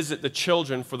don't visit the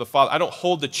children for the father. I don't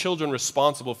hold the children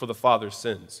responsible for the father's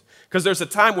sins. Because there's a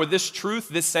time where this truth,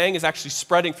 this saying, is actually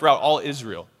spreading throughout all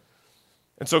Israel.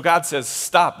 And so God says,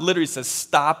 stop, literally says,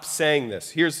 stop saying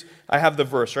this. I have the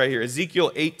verse right here.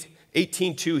 Ezekiel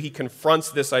 18:2, he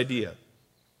confronts this idea.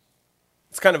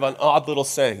 It's kind of an odd little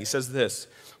saying. He says this,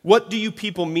 what do you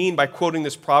people mean by quoting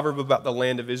this proverb about the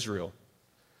land of Israel?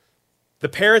 The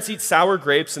parents eat sour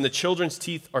grapes and the children's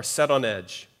teeth are set on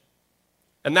edge.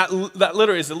 And that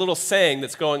literally is a little saying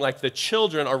that's going like the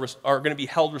children are going to be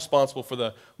held responsible for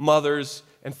the mother's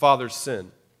and father's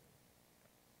sin.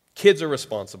 Kids are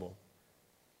responsible.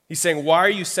 He's saying, why are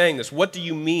you saying this? What do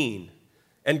you mean?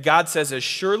 And God says, as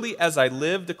surely as I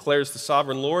live, declares the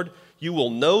sovereign Lord, you will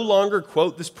no longer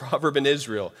quote this proverb in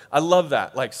Israel. I love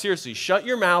that. Like, seriously, shut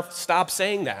your mouth. Stop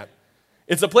saying that.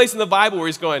 It's a place in the Bible where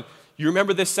he's going, you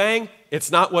remember this saying?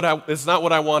 It's not what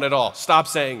I want at all. Stop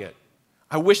saying it.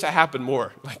 I wish that happened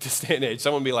more, like this day and age.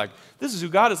 Someone would be like, this is who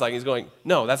God is like. He's going,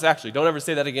 no, that's actually, don't ever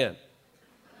say that again.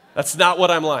 That's not what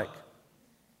I'm like.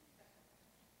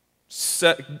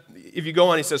 If you go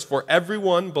on, he says, for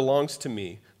everyone belongs to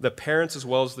me, the parents as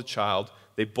well as the child.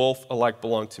 They both alike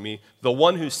belong to me. The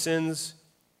one who sins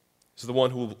is the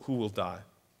one who will die.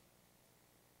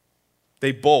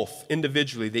 They both,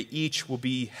 individually, they each will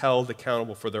be held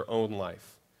accountable for their own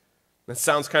life. That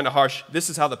sounds kind of harsh. This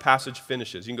is how the passage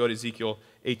finishes. You can go to Ezekiel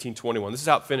 18:21. This is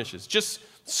how it finishes. Just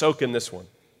soak in this one.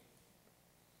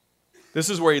 This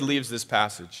is where he leaves this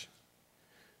passage.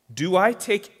 Do I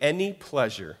take any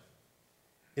pleasure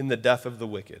in the death of the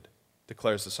wicked,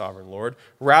 declares the sovereign Lord.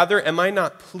 Rather, am I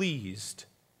not pleased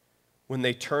when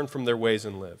they turn from their ways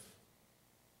and live?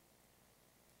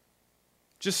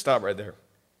 Just stop right there.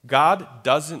 God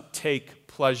doesn't take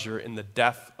pleasure in the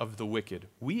death of the wicked.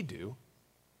 We do.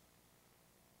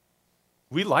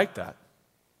 We like that.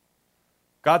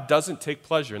 God doesn't take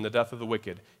pleasure in the death of the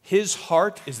wicked. His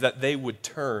heart is that they would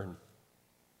turn.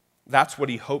 That's what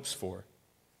he hopes for.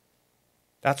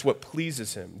 That's what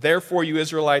pleases him. Therefore, you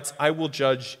Israelites, I will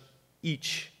judge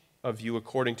each of you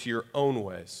according to your own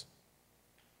ways,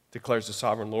 declares the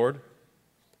sovereign Lord.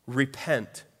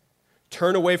 Repent.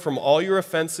 Turn away from all your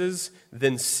offenses,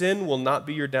 then sin will not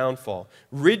be your downfall.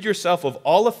 Rid yourself of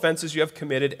all offenses you have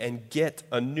committed and get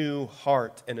a new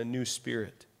heart and a new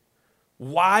spirit.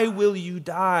 Why will you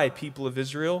die, people of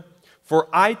Israel? For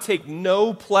I take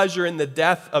no pleasure in the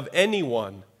death of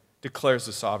anyone, declares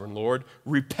the sovereign Lord.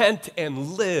 Repent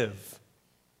and live.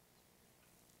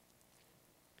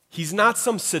 He's not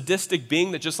some sadistic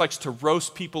being that just likes to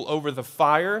roast people over the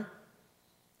fire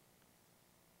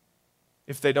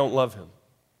if they don't love him.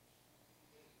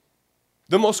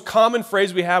 The most common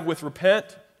phrase we have with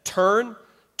repent, turn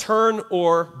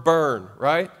or burn,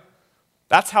 right?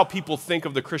 That's how people think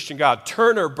of the Christian God.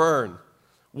 Turn or burn.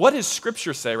 What does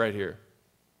Scripture say right here?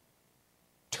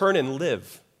 Turn and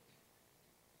live.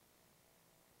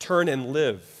 Turn and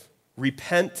live.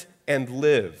 Repent and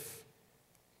live.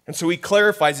 And so he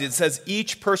clarifies it. It says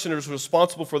each person is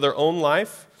responsible for their own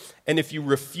life, and if you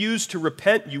refuse to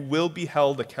repent, you will be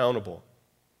held accountable.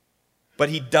 But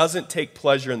he doesn't take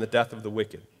pleasure in the death of the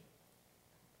wicked.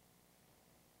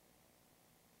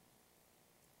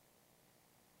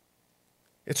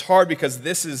 It's hard because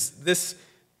this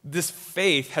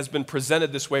faith has been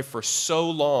presented this way for so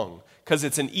long, because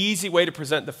it's an easy way to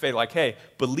present the faith, like, hey,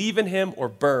 believe in him or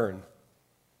burn.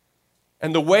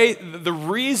 And the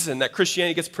reason that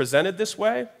Christianity gets presented this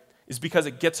way is because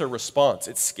it gets a response.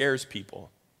 It scares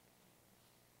people.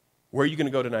 Where are you going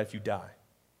to go tonight if you die?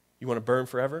 You want to burn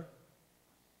forever?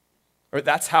 Or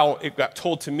that's how it got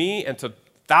told to me and to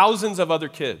thousands of other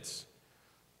kids.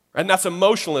 And that's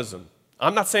emotionalism.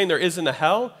 I'm not saying there isn't a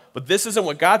hell, but this isn't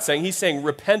what God's saying. He's saying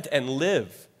repent and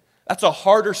live. That's a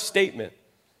harder statement.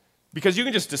 Because you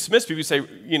can just dismiss people. You say,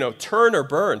 turn or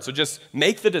burn. So just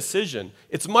make the decision.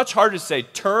 It's much harder to say,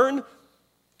 turn,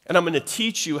 and I'm going to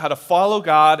teach you how to follow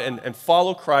God and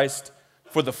follow Christ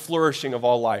for the flourishing of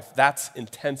all life. That's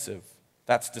intensive.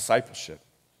 That's discipleship.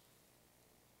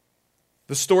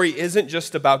 The story isn't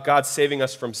just about God saving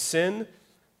us from sin,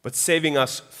 but saving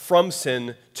us from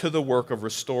sin to the work of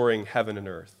restoring heaven and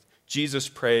earth. Jesus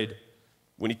prayed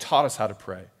when he taught us how to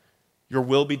pray, your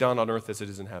will be done on earth as it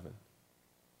is in heaven.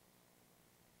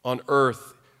 On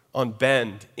earth, in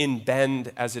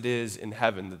Bend as it is in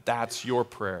heaven. That's your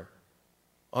prayer.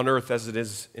 On earth as it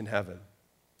is in heaven.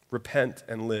 Repent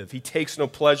and live. He takes no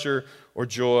pleasure or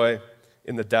joy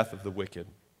in the death of the wicked.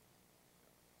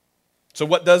 So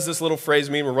what does this little phrase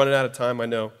mean? We're running out of time, I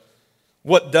know.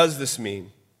 What does this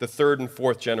mean? The third and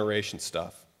fourth generation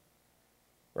stuff,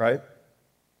 right?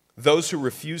 Those who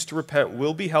refuse to repent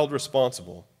will be held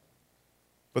responsible,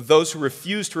 but those who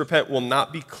refuse to repent will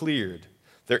not be cleared.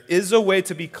 There is a way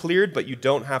to be cleared, but you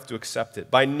don't have to accept it.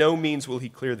 By no means will he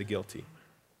clear the guilty.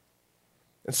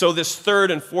 And so this third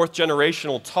and fourth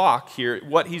generational talk here,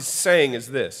 what he's saying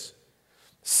is this: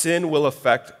 sin will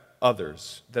affect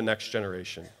others, the next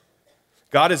generation.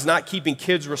 God is not keeping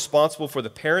kids responsible for the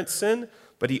parents' sin,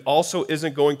 but he also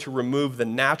isn't going to remove the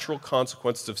natural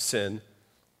consequences of sin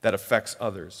that affects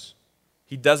others.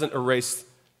 He doesn't erase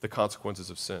the consequences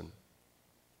of sin.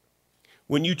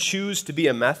 When you choose to be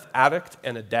a meth addict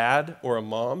and a dad or a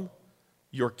mom,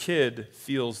 your kid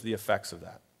feels the effects of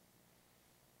that.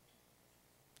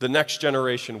 The next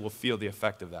generation will feel the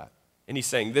effect of that. And he's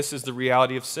saying this is the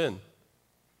reality of sin.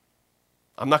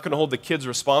 I'm not going to hold the kids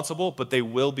responsible, but they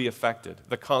will be affected.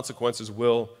 The consequences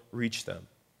will reach them.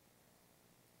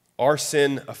 Our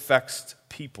sin affects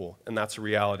people, and that's a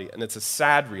reality. And it's a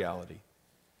sad reality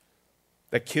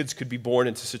that kids could be born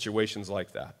into situations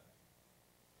like that.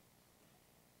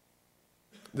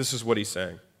 This is what he's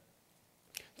saying.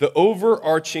 The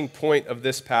overarching point of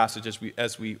this passage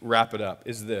as we wrap it up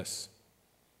is this: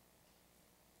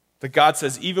 that God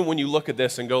says, even when you look at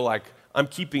this and go like, I'm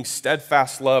keeping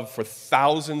steadfast love for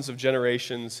thousands of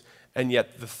generations, and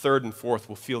yet the third and fourth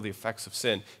will feel the effects of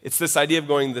sin. It's this idea of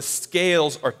going, the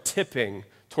scales are tipping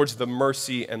towards the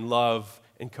mercy and love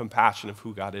and compassion of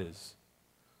who God is.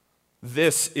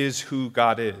 This is who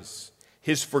God is.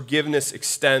 His forgiveness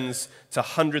extends to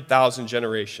 100,000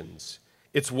 generations.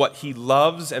 It's what he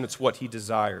loves and it's what he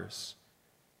desires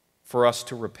for us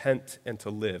to repent and to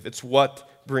live. It's what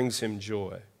brings him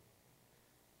joy.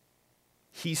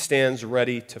 He stands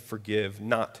ready to forgive,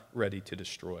 not ready to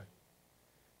destroy.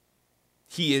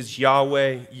 He is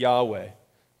Yahweh, Yahweh,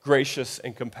 gracious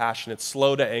and compassionate,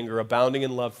 slow to anger, abounding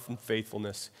in love and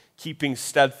faithfulness, keeping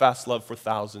steadfast love for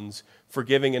thousands,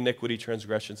 forgiving iniquity,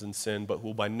 transgressions, and sin, but who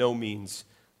will by no means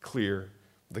clear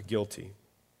the guilty.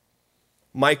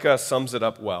 Micah sums it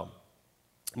up well.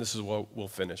 And this is what we'll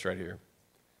finish right here.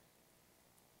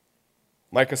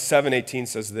 Micah 7:18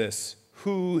 says this: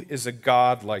 who is a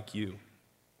God like you,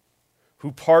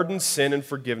 who pardons sin and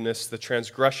forgiveness, the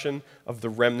transgression of the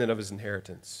remnant of his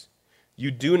inheritance?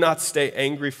 You do not stay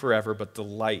angry forever, but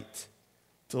delight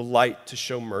to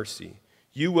show mercy.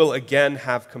 You will again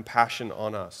have compassion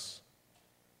on us.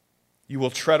 You will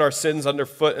tread our sins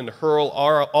underfoot and hurl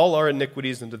all our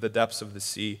iniquities into the depths of the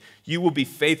sea. You will be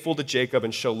faithful to Jacob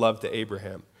and show love to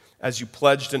Abraham, as you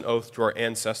pledged an oath to our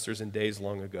ancestors in days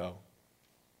long ago.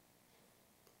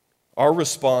 Our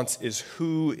response is,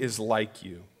 who is like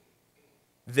you?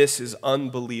 This is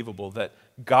unbelievable that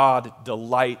God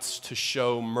delights to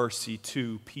show mercy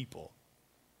to people.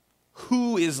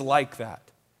 Who is like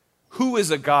that? Who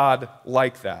is a God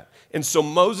like that? And so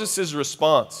Moses'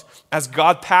 response, as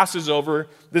God passes over,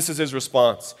 this is his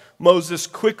response. Moses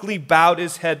quickly bowed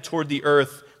his head toward the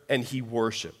earth and he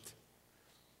worshiped.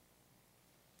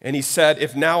 And he said,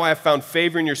 if now I have found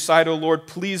favor in your sight, O Lord,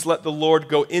 please let the Lord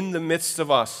go in the midst of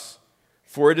us.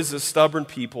 For it is a stubborn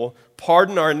people.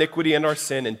 Pardon our iniquity and our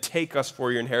sin and take us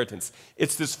for your inheritance.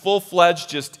 It's this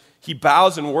full-fledged he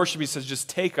bows in worship. He says, just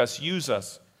take us, use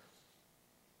us.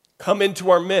 Come into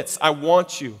our midst. I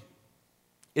want you.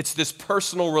 It's this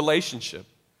personal relationship.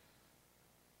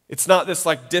 It's not this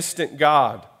distant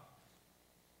God.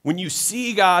 When you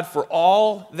see God for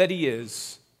all that he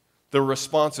is, the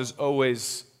response is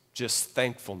always just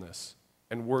thankfulness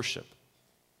and worship.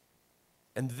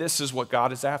 And this is what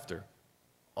God is after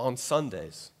on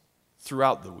Sundays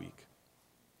throughout the week.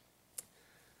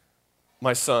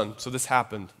 My son, so this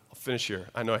happened finish here.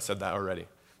 I know I said that already.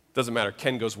 Doesn't matter.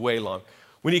 Ken goes way long.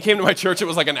 When he came to my church, it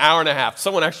was like an hour and a half.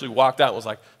 Someone actually walked out and was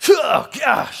like, oh,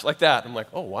 gosh, like that. I'm like,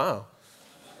 oh, wow.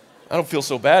 I don't feel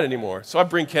so bad anymore. So I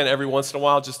bring Ken every once in a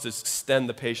while just to extend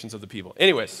the patience of the people.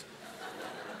 Anyways,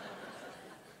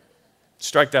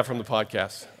 strike that from the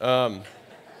podcast.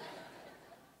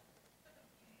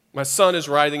 My son is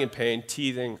writhing in pain,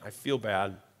 teething. I feel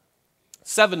bad.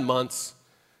 7 months.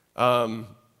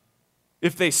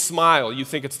 If they smile, you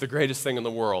think it's the greatest thing in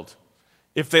the world.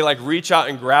 If they like reach out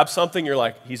and grab something, you're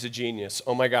like, he's a genius.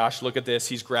 Oh my gosh, look at this.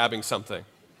 He's grabbing something.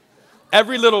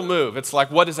 Every little move, it's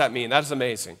like, what does that mean? That is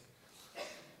amazing.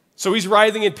 So he's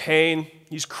writhing in pain.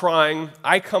 He's crying.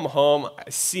 I come home. I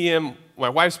see him. My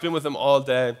wife's been with him all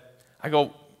day. I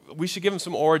go, we should give him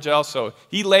some Orajel. So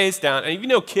he lays down. And you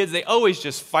know kids, they always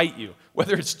just fight you,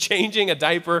 whether it's changing a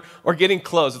diaper or getting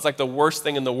clothes. It's like the worst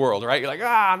thing in the world, right? You're like,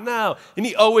 no. And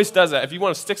he always does that. If you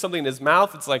want to stick something in his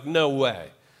mouth, it's like, no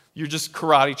way. You're just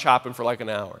karate chopping for like an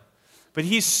hour. But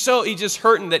he's just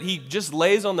hurting that he just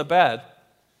lays on the bed.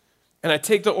 And I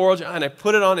take the oral gel and I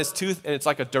put it on his tooth, and it's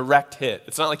like a direct hit.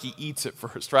 It's not like he eats it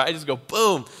first, right? I just go,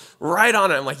 boom, right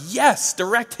on it. I'm like, yes,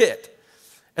 direct hit.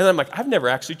 And I'm like, I've never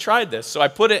actually tried this. So I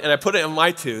put it on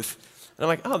my tooth. And I'm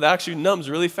like, oh, that actually numbs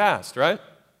really fast, right?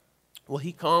 Well,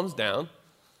 he calms down.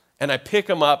 And I pick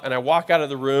him up, and I walk out of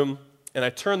the room, and I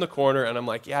turn the corner, and I'm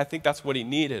like, yeah, I think that's what he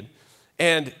needed.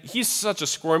 And he's such a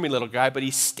squirmy little guy, but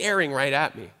he's staring right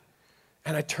at me.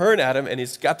 And I turn at him, and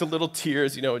he's got the little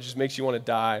tears, it just makes you want to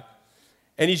die.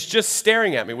 And he's just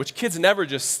staring at me, which kids never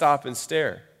just stop and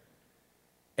stare.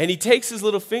 And he takes his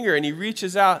little finger, and he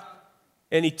reaches out,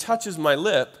 and he touches my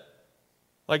lip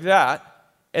like that.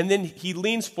 And then he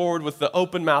leans forward with the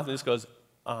open mouth and just goes,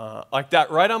 like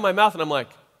that, right on my mouth. And I'm like,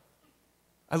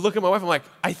 I look at my wife, I'm like,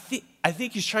 I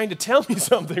think he's trying to tell me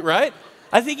something, right?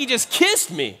 I think he just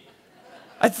kissed me.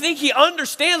 I think he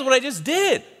understands what I just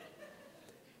did.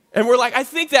 And we're like, I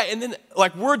think that. And then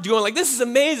like we're doing like, this is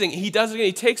amazing. He does it again.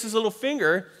 He takes his little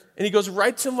finger and he goes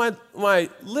right to my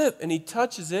lip and he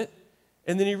touches it.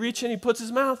 And then he reaches in, he puts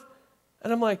his mouth.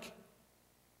 And I'm like,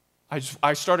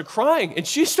 I started crying. And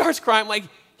she starts crying. I'm like,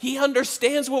 he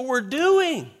understands what we're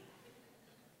doing.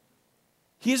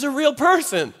 He's a real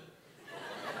person.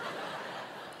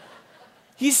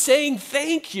 He's saying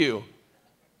thank you.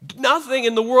 Nothing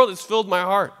in the world has filled my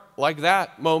heart like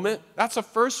that moment. That's a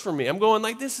first for me. I'm going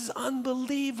like, this is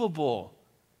unbelievable.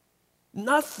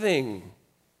 Nothing.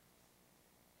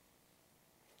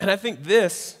 And I think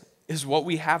this is what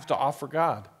we have to offer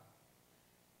God.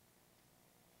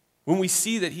 When we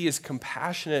see that he is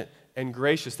compassionate and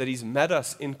gracious, that he's met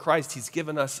us in Christ, he's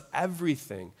given us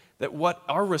everything, that what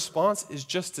our response is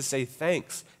just to say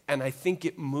thanks. And I think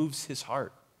it moves his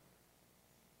heart.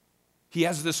 He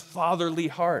has this fatherly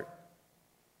heart.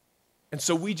 And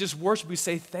so we just worship, we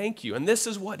say thank you. And this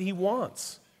is what he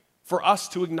wants, for us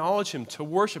to acknowledge him, to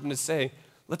worship and to say,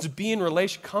 let's be in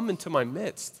relation, come into my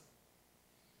midst.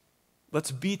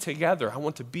 Let's be together. I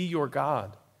want to be your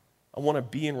God. I want to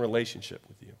be in relationship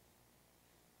with you.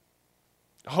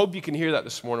 I hope you can hear that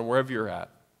this morning, wherever you're at,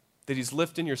 that he's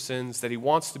lifting your sins, that he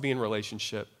wants to be in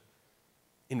relationship.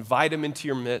 Invite him into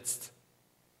your midst.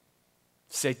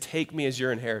 Say, take me as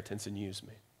your inheritance and use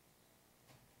me.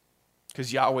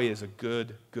 Because Yahweh is a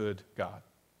good, good God.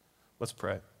 Let's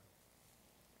pray.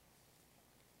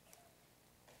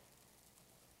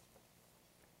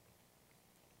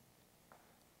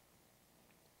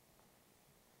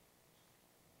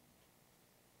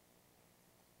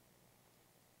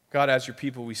 God, as your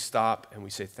people, we stop and we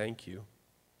say thank you.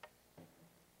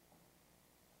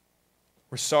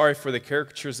 We're sorry for the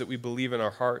caricatures that we believe in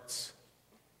our hearts,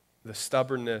 the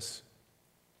stubbornness.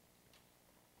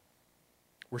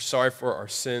 We're sorry for our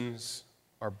sins,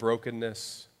 our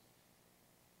brokenness.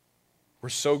 We're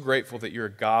so grateful that you're a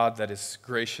God that is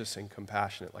gracious and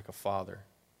compassionate like a father.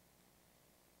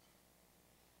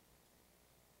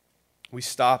 We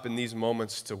stop in these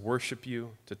moments to worship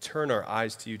you, to turn our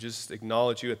eyes to you, just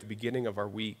acknowledge you at the beginning of our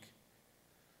week,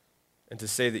 and to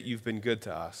say that you've been good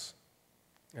to us,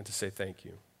 and to say thank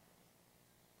you.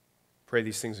 Pray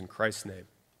these things in Christ's name.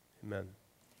 Amen.